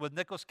ends with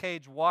Nicolas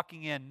Cage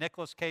walking in,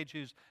 Nicolas Cage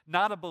who's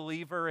not a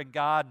believer in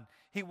God. And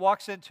he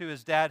walks into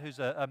his dad who's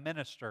a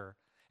minister.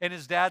 And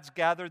his dad's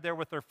gathered there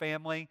with their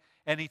family.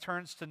 And he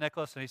turns to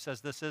Nicolas and he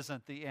says, this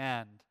isn't the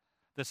end.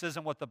 This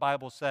isn't what the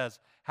Bible says,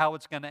 how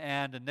it's going to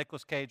end. And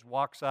Nicolas Cage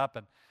walks up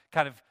and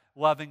kind of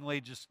lovingly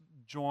just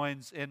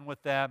joins in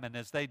with them. And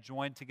as they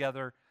join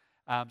together,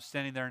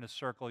 standing there in a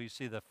circle, you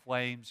see the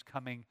flames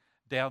coming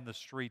down the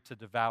street to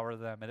devour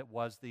them. And it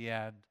was the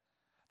end.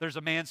 There's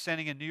a man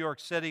standing in New York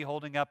City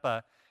holding up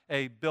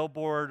a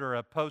billboard or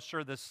a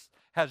poster that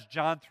has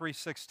John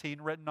 3:16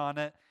 written on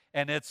it.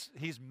 And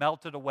he's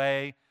melted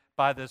away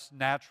by this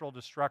natural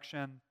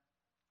destruction.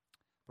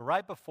 But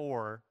right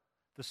before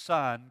the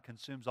sun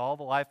consumes all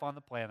the life on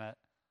the planet,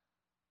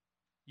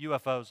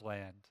 UFOs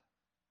land.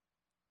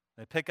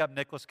 They pick up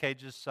Nicolas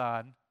Cage's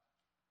son,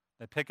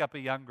 they pick up a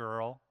young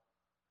girl,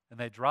 and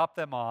they drop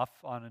them off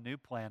on a new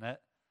planet.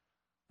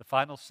 The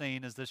final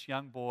scene is this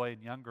young boy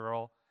and young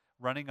girl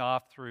running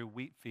off through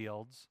wheat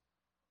fields,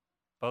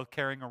 both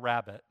carrying a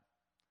rabbit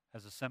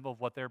as a symbol of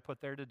what they're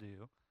put there to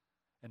do.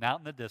 And out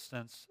in the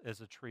distance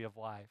is a tree of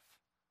life.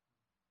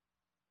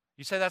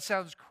 You say that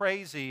sounds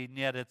crazy, and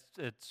yet it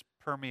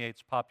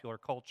permeates popular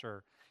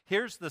culture.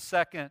 Here's the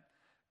second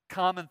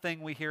common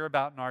thing we hear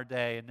about in our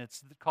day, and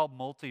it's called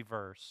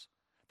multiverse.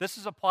 This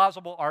is a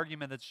plausible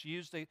argument that's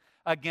used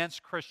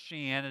against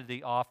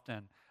Christianity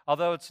often,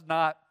 although it's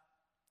not.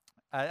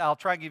 I'll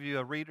try and give you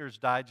a Reader's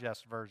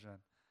Digest version.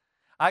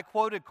 I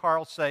quoted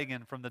Carl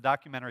Sagan from the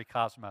documentary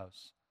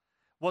Cosmos.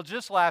 Well,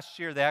 just last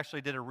year, they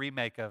actually did a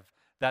remake of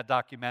that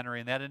documentary,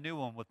 and they had a new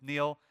one with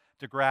Neil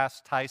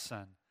deGrasse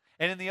Tyson.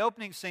 And in the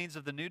opening scenes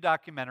of the new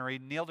documentary,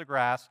 Neil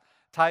deGrasse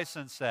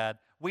Tyson said,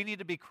 "We need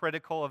to be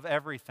critical of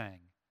everything,"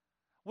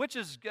 which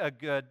is a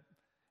good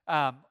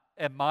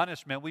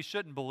admonishment. We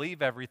shouldn't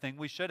believe everything.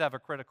 We should have a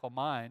critical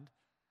mind.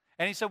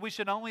 And he said we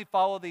should only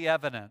follow the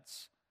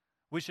evidence.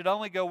 We should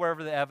only go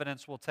wherever the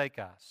evidence will take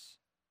us.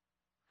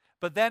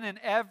 But then in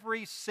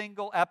every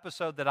single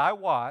episode that I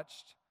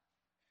watched,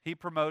 he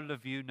promoted a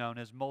view known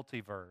as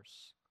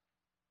multiverse.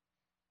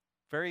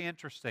 Very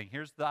interesting.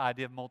 Here's the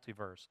idea of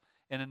multiverse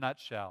in a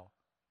nutshell.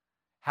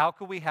 How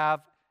could we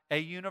have a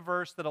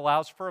universe that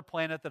allows for a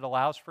planet that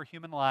allows for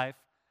human life?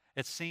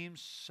 It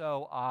seems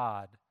so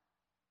odd.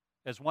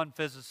 As one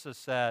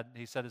physicist said,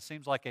 he said, it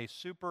seems like a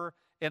super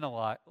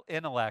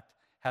intellect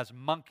has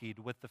monkeyed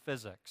with the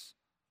physics.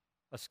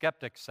 A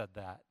skeptic said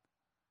that.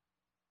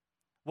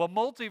 Well,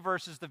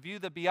 multiverse is the view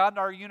that beyond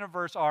our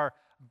universe are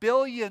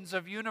billions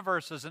of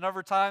universes, and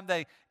over time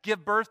they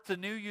give birth to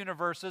new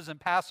universes and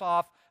pass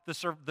off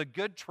the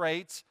good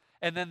traits,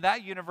 and then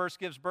that universe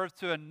gives birth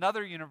to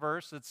another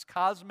universe. It's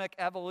cosmic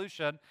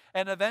evolution,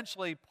 and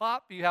eventually,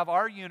 plop, you have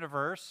our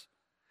universe.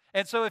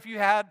 And so if you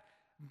had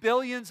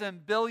billions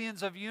and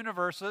billions of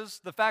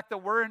universes, the fact that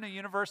we're in a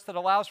universe that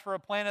allows for a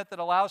planet that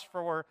allows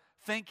for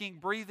thinking,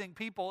 breathing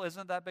people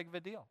isn't that big of a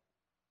deal.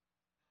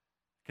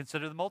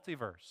 Consider the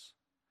multiverse.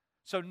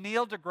 So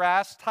Neil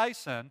deGrasse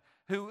Tyson,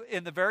 who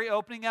in the very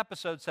opening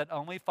episode said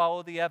only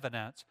follow the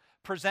evidence,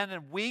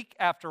 presented week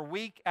after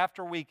week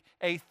after week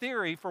a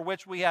theory for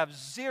which we have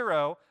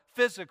zero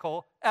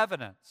physical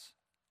evidence.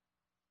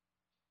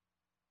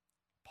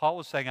 Paul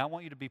was saying, I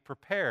want you to be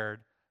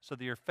prepared so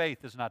that your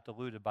faith is not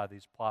diluted by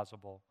these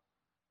plausible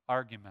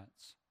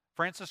arguments.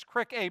 Francis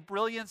Crick, a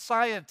brilliant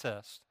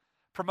scientist,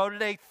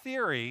 promoted a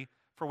theory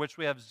for which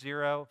we have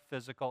zero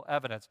physical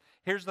evidence.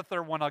 Here's the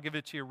third one. I'll give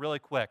it to you really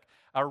quick.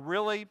 A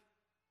really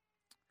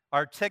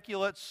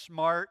articulate,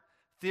 smart,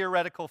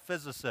 theoretical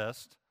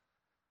physicist.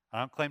 I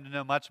don't claim to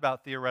know much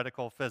about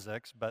theoretical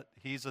physics, but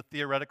he's a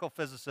theoretical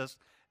physicist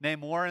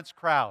named Lawrence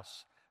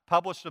Krauss,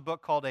 published a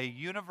book called A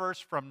Universe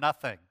from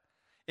Nothing,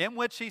 in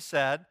which he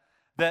said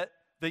that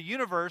the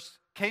universe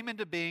came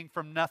into being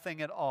from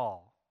nothing at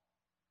all.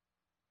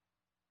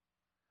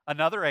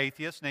 Another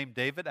atheist named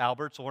David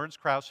Alberts, Lawrence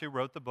Krauss, who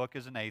wrote the book,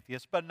 is an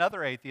atheist, but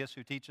another atheist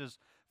who teaches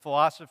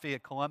philosophy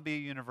at Columbia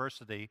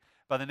University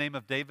by the name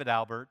of David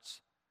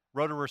Alberts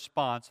wrote a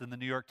response in the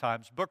New York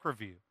Times Book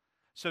Review.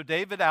 So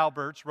David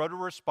Alberts wrote a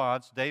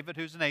response. David,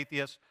 who's an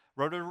atheist,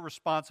 wrote a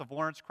response of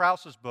Lawrence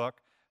Krauss's book,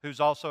 who's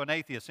also an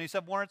atheist. And he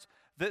said, Lawrence,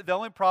 the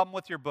only problem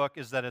with your book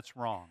is that it's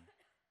wrong.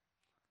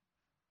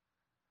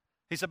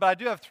 He said, but I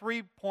do have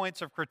 3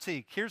 points of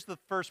critique. Here's the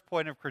first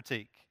point of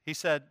critique. He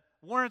said,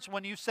 Lawrence,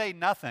 when you say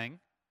nothing,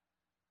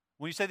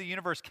 when you say the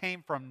universe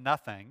came from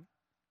nothing,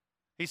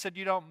 he said,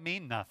 you don't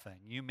mean nothing.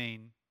 You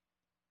mean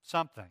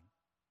something.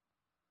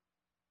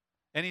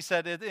 And he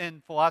said,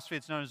 in philosophy,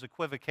 it's known as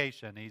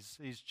equivocation.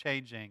 He's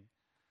changing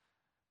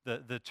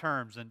the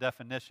terms and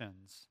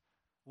definitions.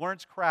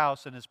 Lawrence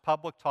Krauss, in his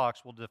public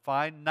talks, will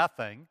define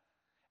nothing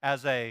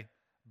as a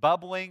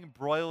bubbling,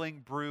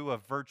 broiling brew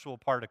of virtual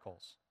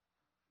particles.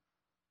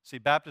 See,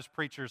 Baptist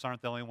preachers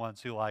aren't the only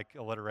ones who like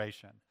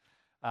alliteration.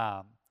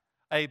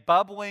 A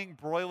bubbling,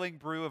 broiling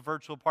brew of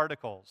virtual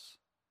particles.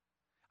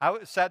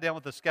 I sat down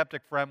with a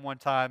skeptic friend one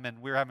time,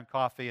 and we were having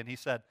coffee, and he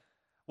said,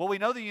 well, we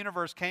know the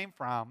universe came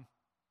from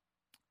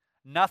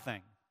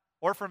nothing,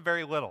 or from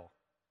very little.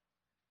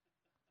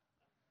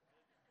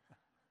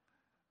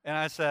 And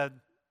I said,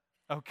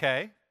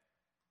 okay,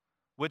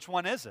 which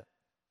one is it?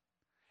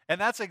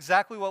 And that's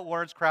exactly what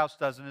Lawrence Krauss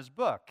does in his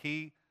book.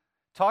 He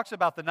talks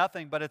about the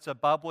nothing, but it's a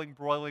bubbling,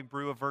 broiling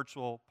brew of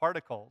virtual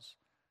particles.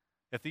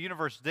 If the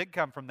universe did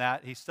come from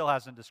that, he still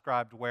hasn't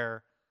described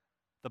where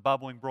the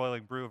bubbling,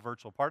 broiling brew of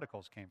virtual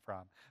particles came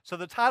from. So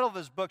the title of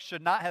his book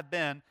should not have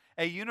been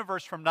A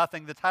Universe from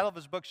Nothing. The title of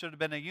his book should have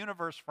been A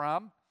Universe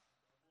from,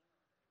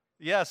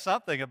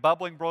 something, a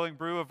bubbling, broiling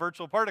brew of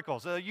virtual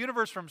particles. A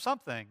universe from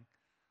something,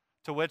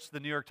 to which the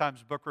New York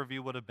Times Book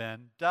Review would have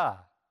been, duh.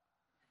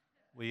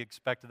 We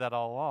expected that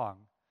all along.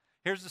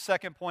 Here's the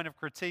second point of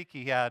critique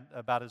he had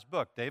about his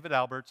book. David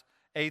Alberts,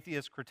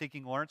 atheist,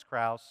 critiquing Lawrence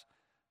Krauss,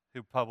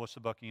 who published the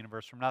book A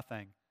Universe from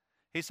Nothing.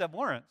 He said,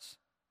 Lawrence,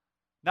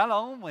 not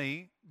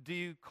only do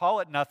you call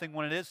it nothing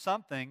when it is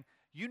something,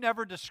 you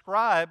never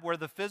describe where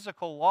the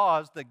physical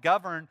laws that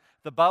govern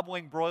the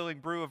bubbling, broiling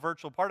brew of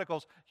virtual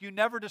particles, you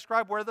never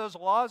describe where those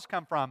laws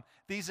come from.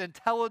 These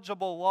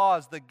intelligible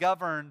laws that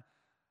govern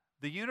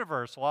the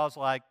universe, laws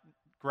like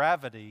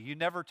gravity, you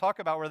never talk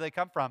about where they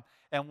come from.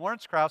 And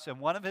Lawrence Krauss, in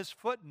one of his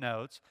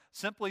footnotes,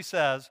 simply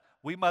says,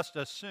 we must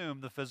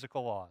assume the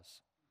physical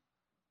laws.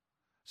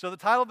 So the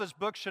title of his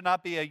book should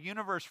not be A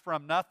Universe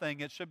from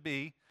Nothing. It should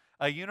be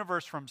A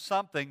Universe from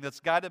Something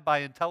that's guided by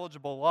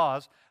intelligible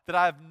laws that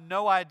I have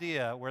no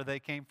idea where they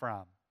came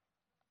from.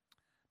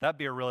 That'd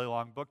be a really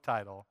long book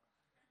title.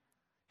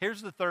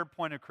 Here's the third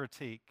point of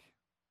critique.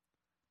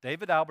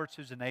 David Alberts,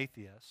 who's an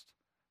atheist,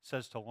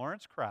 says to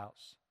Lawrence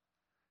Krauss,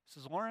 he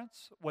says,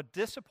 Lawrence, what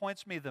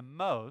disappoints me the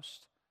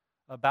most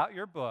about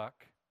your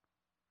book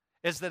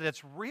is that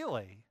it's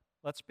really,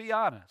 let's be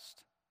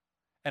honest,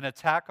 an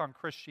attack on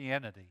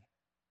Christianity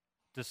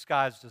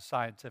disguised as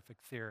scientific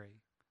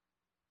theory.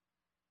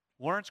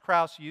 Lawrence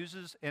Krauss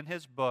uses in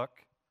his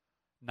book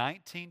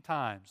 19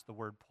 times the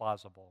word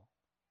plausible.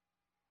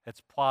 It's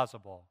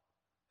plausible.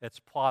 It's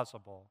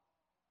plausible.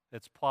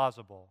 It's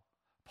plausible.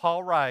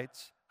 Paul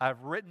writes,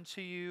 I've written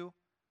to you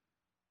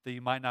that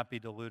you might not be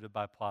deluded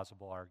by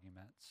plausible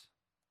arguments.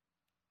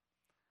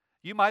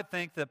 You might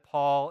think that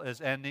Paul is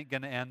going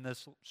to end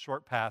this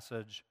short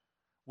passage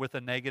with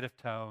a negative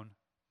tone.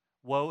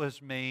 Woe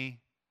is me.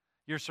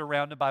 You're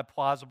surrounded by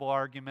plausible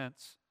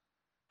arguments.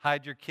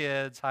 Hide your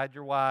kids, hide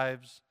your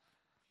wives.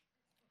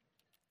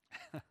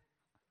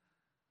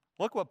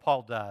 Look what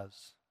Paul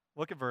does.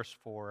 Look at verse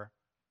 4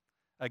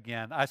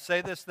 again. I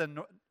say this then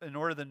in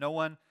order that no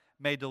one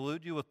may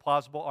delude you with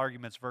plausible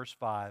arguments. Verse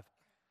 5.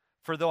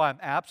 For though I'm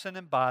absent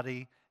in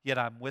body, yet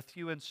I'm with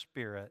you in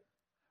spirit,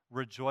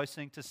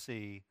 rejoicing to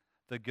see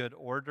the good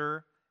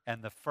order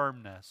and the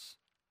firmness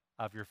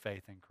of your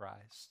faith in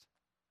Christ.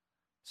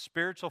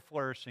 Spiritual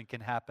flourishing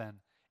can happen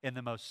in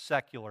the most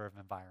secular of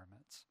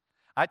environments.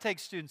 I take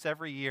students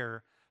every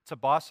year to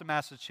Boston,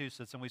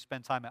 Massachusetts, and we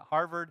spend time at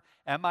Harvard,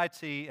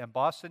 MIT, and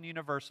Boston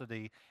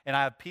University, and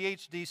I have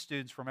PhD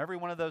students from every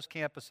one of those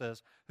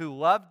campuses who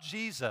love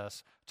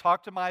Jesus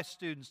talk to my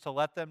students to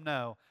let them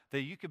know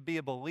that you can be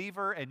a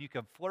believer and you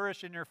can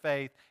flourish in your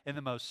faith in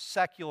the most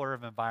secular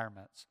of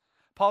environments.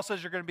 Paul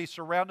says you're going to be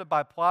surrounded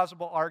by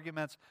plausible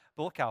arguments,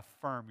 but look how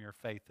firm your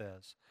faith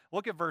is.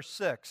 Look at verse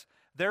 6.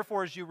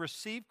 Therefore, as you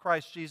receive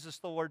Christ Jesus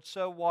the Lord,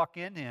 so walk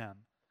in him,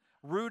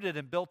 rooted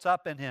and built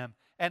up in him,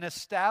 and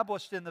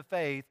established in the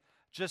faith,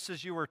 just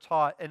as you were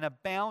taught, and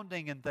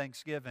abounding in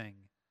thanksgiving.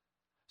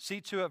 See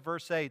to it,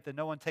 verse 8, that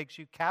no one takes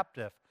you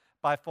captive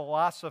by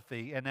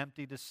philosophy and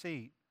empty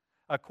deceit,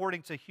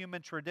 according to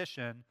human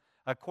tradition,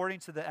 according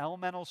to the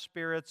elemental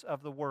spirits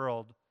of the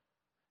world,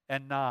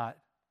 and not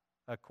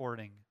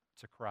according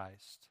to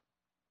Christ.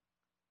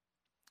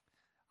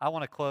 I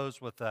want to close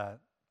with a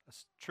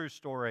true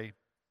story.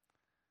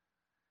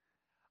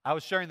 I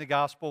was sharing the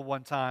gospel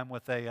one time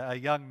with a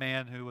young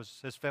man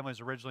his family was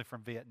originally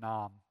from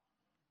Vietnam,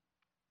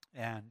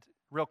 and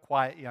real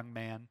quiet young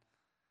man.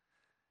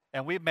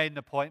 And we made an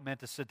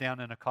appointment to sit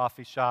down in a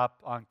coffee shop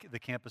on the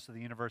campus of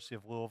the University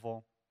of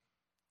Louisville.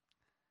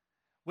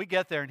 We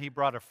get there, and he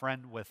brought a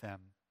friend with him.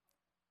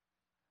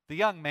 The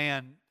young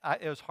man,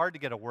 it was hard to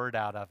get a word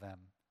out of him.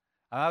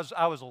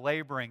 I was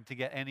laboring to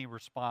get any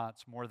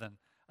response more than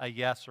a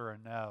yes or a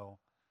no.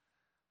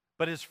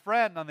 But his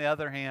friend, on the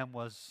other hand,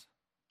 was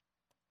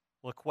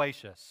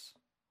loquacious,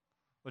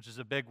 which is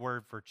a big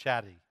word for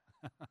chatty.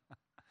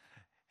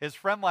 His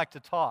friend liked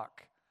to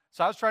talk.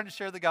 So I was trying to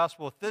share the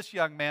gospel with this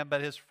young man, but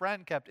his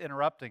friend kept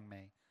interrupting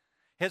me.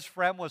 His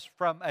friend was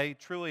from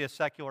truly a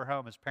secular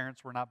home. His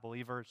parents were not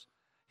believers.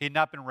 He had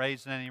not been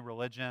raised in any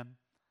religion.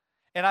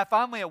 And I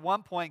finally, at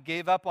one point,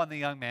 gave up on the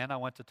young man I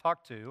went to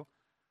talk to.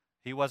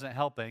 He wasn't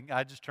helping.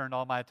 I just turned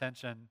all my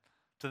attention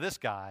to this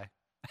guy.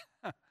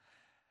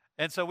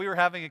 And so we were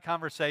having a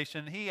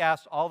conversation. He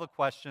asked all the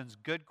questions,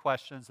 good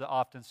questions that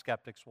often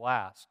skeptics will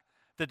ask,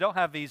 that don't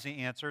have easy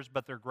answers,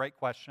 but they're great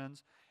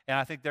questions. And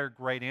I think they're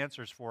great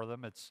answers for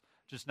them. It's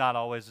just not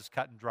always as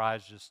cut and dry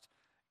as just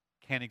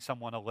handing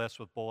someone a list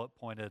with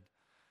bullet-pointed,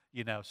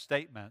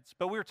 statements.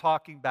 But we were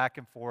talking back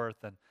and forth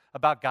and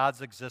about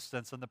God's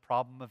existence and the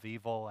problem of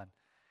evil. And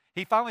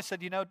he finally said,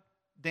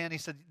 Dan, he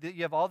said,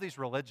 you have all these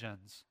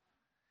religions.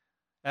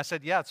 And I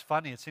said, yeah, it's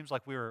funny. It seems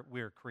like we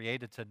were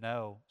created to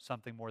know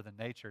something more than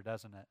nature,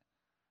 doesn't it?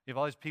 You have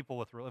all these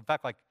people in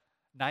fact, like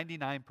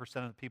 99%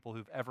 of the people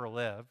who've ever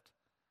lived,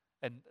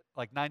 and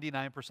like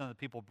 99% of the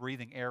people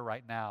breathing air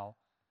right now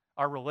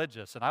are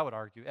religious. And I would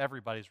argue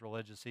everybody's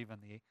religious, even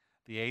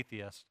the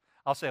atheist.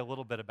 I'll say a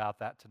little bit about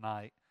that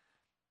tonight.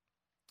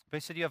 But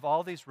he said, you have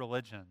all these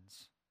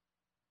religions.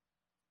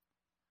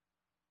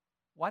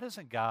 Why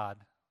doesn't God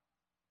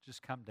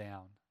just come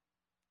down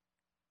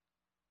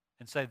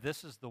and say,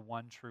 this is the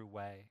one true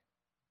way?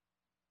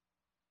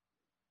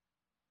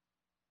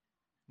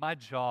 My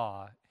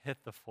jaw hit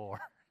the floor.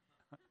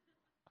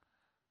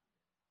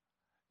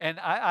 And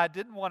I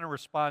didn't want to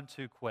respond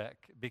too quick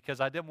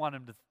because I didn't want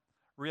him to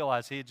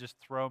realize he'd just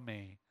throw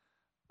me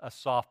a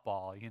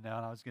softball, and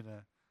I was going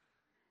to,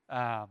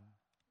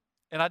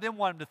 and I didn't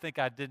want him to think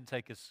I didn't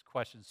take his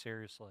question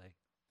seriously.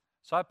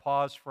 So I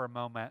paused for a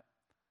moment.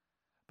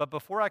 But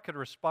before I could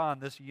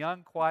respond, this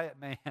young, quiet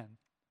man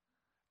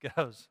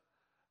goes,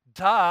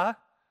 "Duh,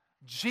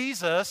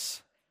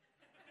 Jesus."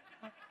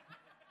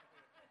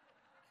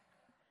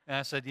 And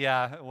I said,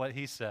 "Yeah, what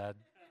he said."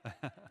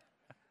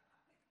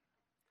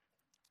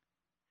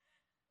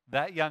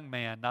 That young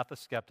man, not the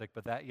skeptic,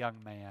 but that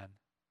young man,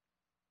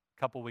 a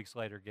couple weeks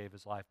later gave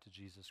his life to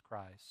Jesus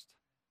Christ,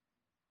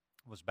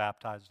 was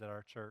baptized at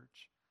our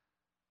church.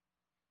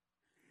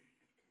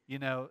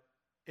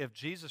 If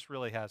Jesus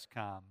really has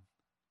come,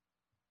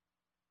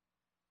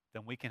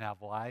 then we can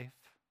have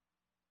life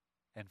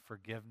and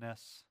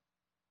forgiveness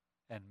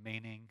and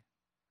meaning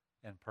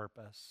and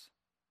purpose.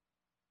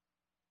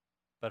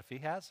 But if he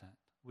hasn't,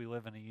 we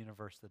live in a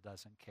universe that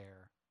doesn't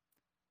care.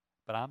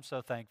 But I'm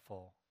so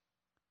thankful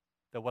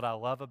that what I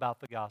love about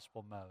the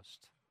gospel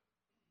most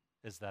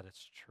is that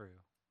it's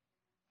true.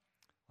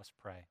 Let's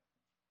pray.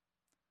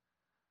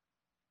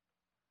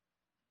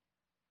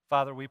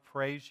 Father, we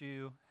praise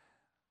you.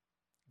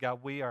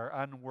 God, we are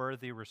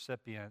unworthy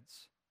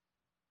recipients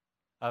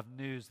of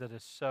news that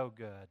is so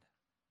good.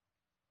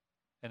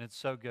 And it's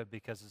so good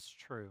because it's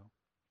true.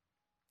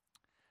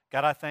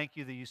 God, I thank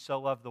you that you so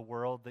loved the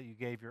world that you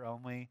gave your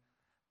only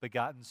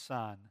begotten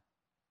Son,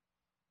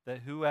 that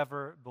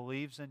whoever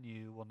believes in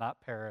you will not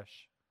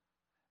perish,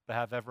 but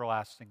have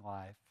everlasting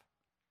life.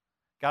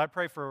 God, I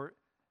pray for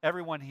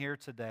everyone here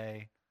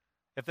today.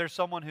 If there's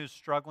someone who's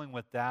struggling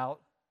with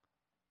doubt,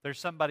 there's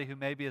somebody who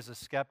maybe is a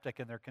skeptic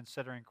and they're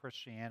considering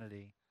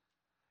Christianity.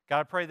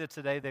 God, I pray that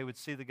today they would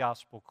see the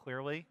gospel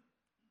clearly.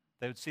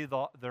 They would see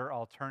their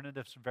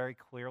alternatives very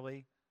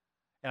clearly.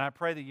 And I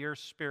pray that your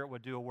Spirit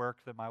would do a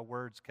work that my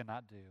words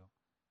cannot do.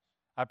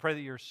 I pray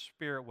that your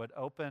Spirit would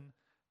open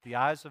the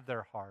eyes of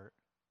their heart,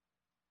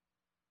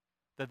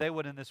 that they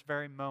would in this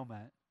very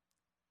moment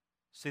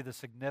see the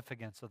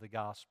significance of the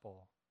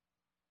gospel,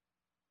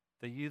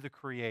 that you, the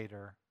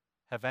Creator,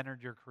 have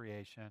entered your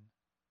creation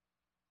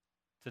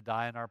to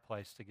die in our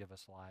place to give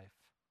us life.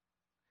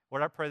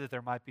 Lord, I pray that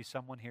there might be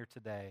someone here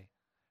today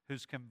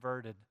who's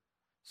converted,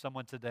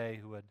 someone today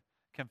who would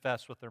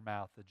confess with their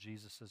mouth that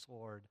Jesus is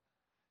Lord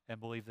and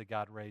believe that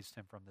God raised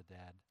him from the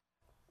dead.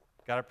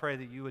 God, I pray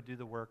that you would do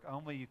the work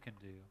only you can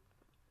do.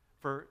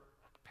 For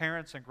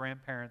parents and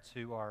grandparents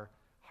who are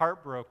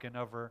heartbroken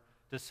over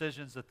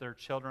decisions that their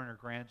children or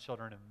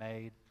grandchildren have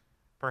made,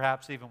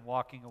 perhaps even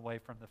walking away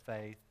from the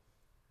faith,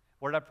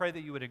 Lord, I pray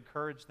that you would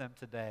encourage them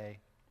today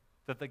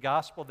that the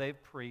gospel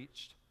they've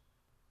preached,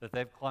 that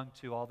they've clung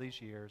to all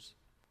these years,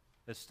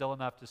 is still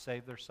enough to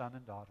save their son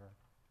and daughter.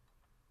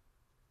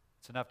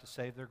 It's enough to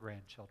save their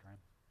grandchildren.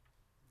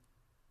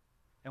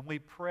 And we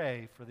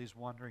pray for these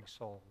wandering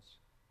souls,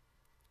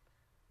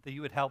 that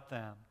you would help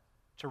them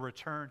to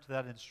return to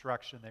that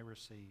instruction they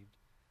received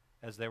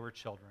as they were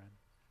children.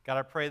 God,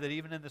 I pray that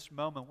even in this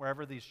moment,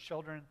 wherever these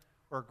children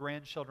or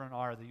grandchildren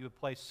are, that you would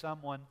place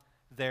someone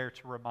there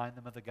to remind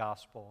them of the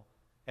gospel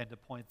and to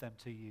point them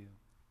to you.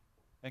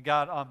 And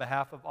God, on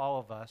behalf of all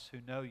of us who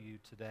know you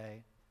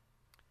today,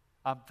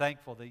 I'm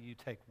thankful that you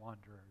take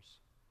wanderers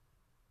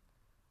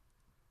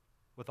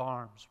with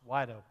arms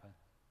wide open.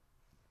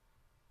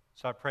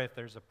 So I pray if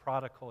there's a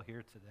prodigal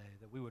here today,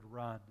 that we would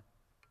run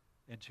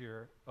into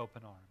your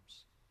open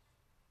arms.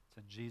 It's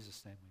in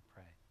Jesus' name we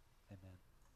pray. Amen.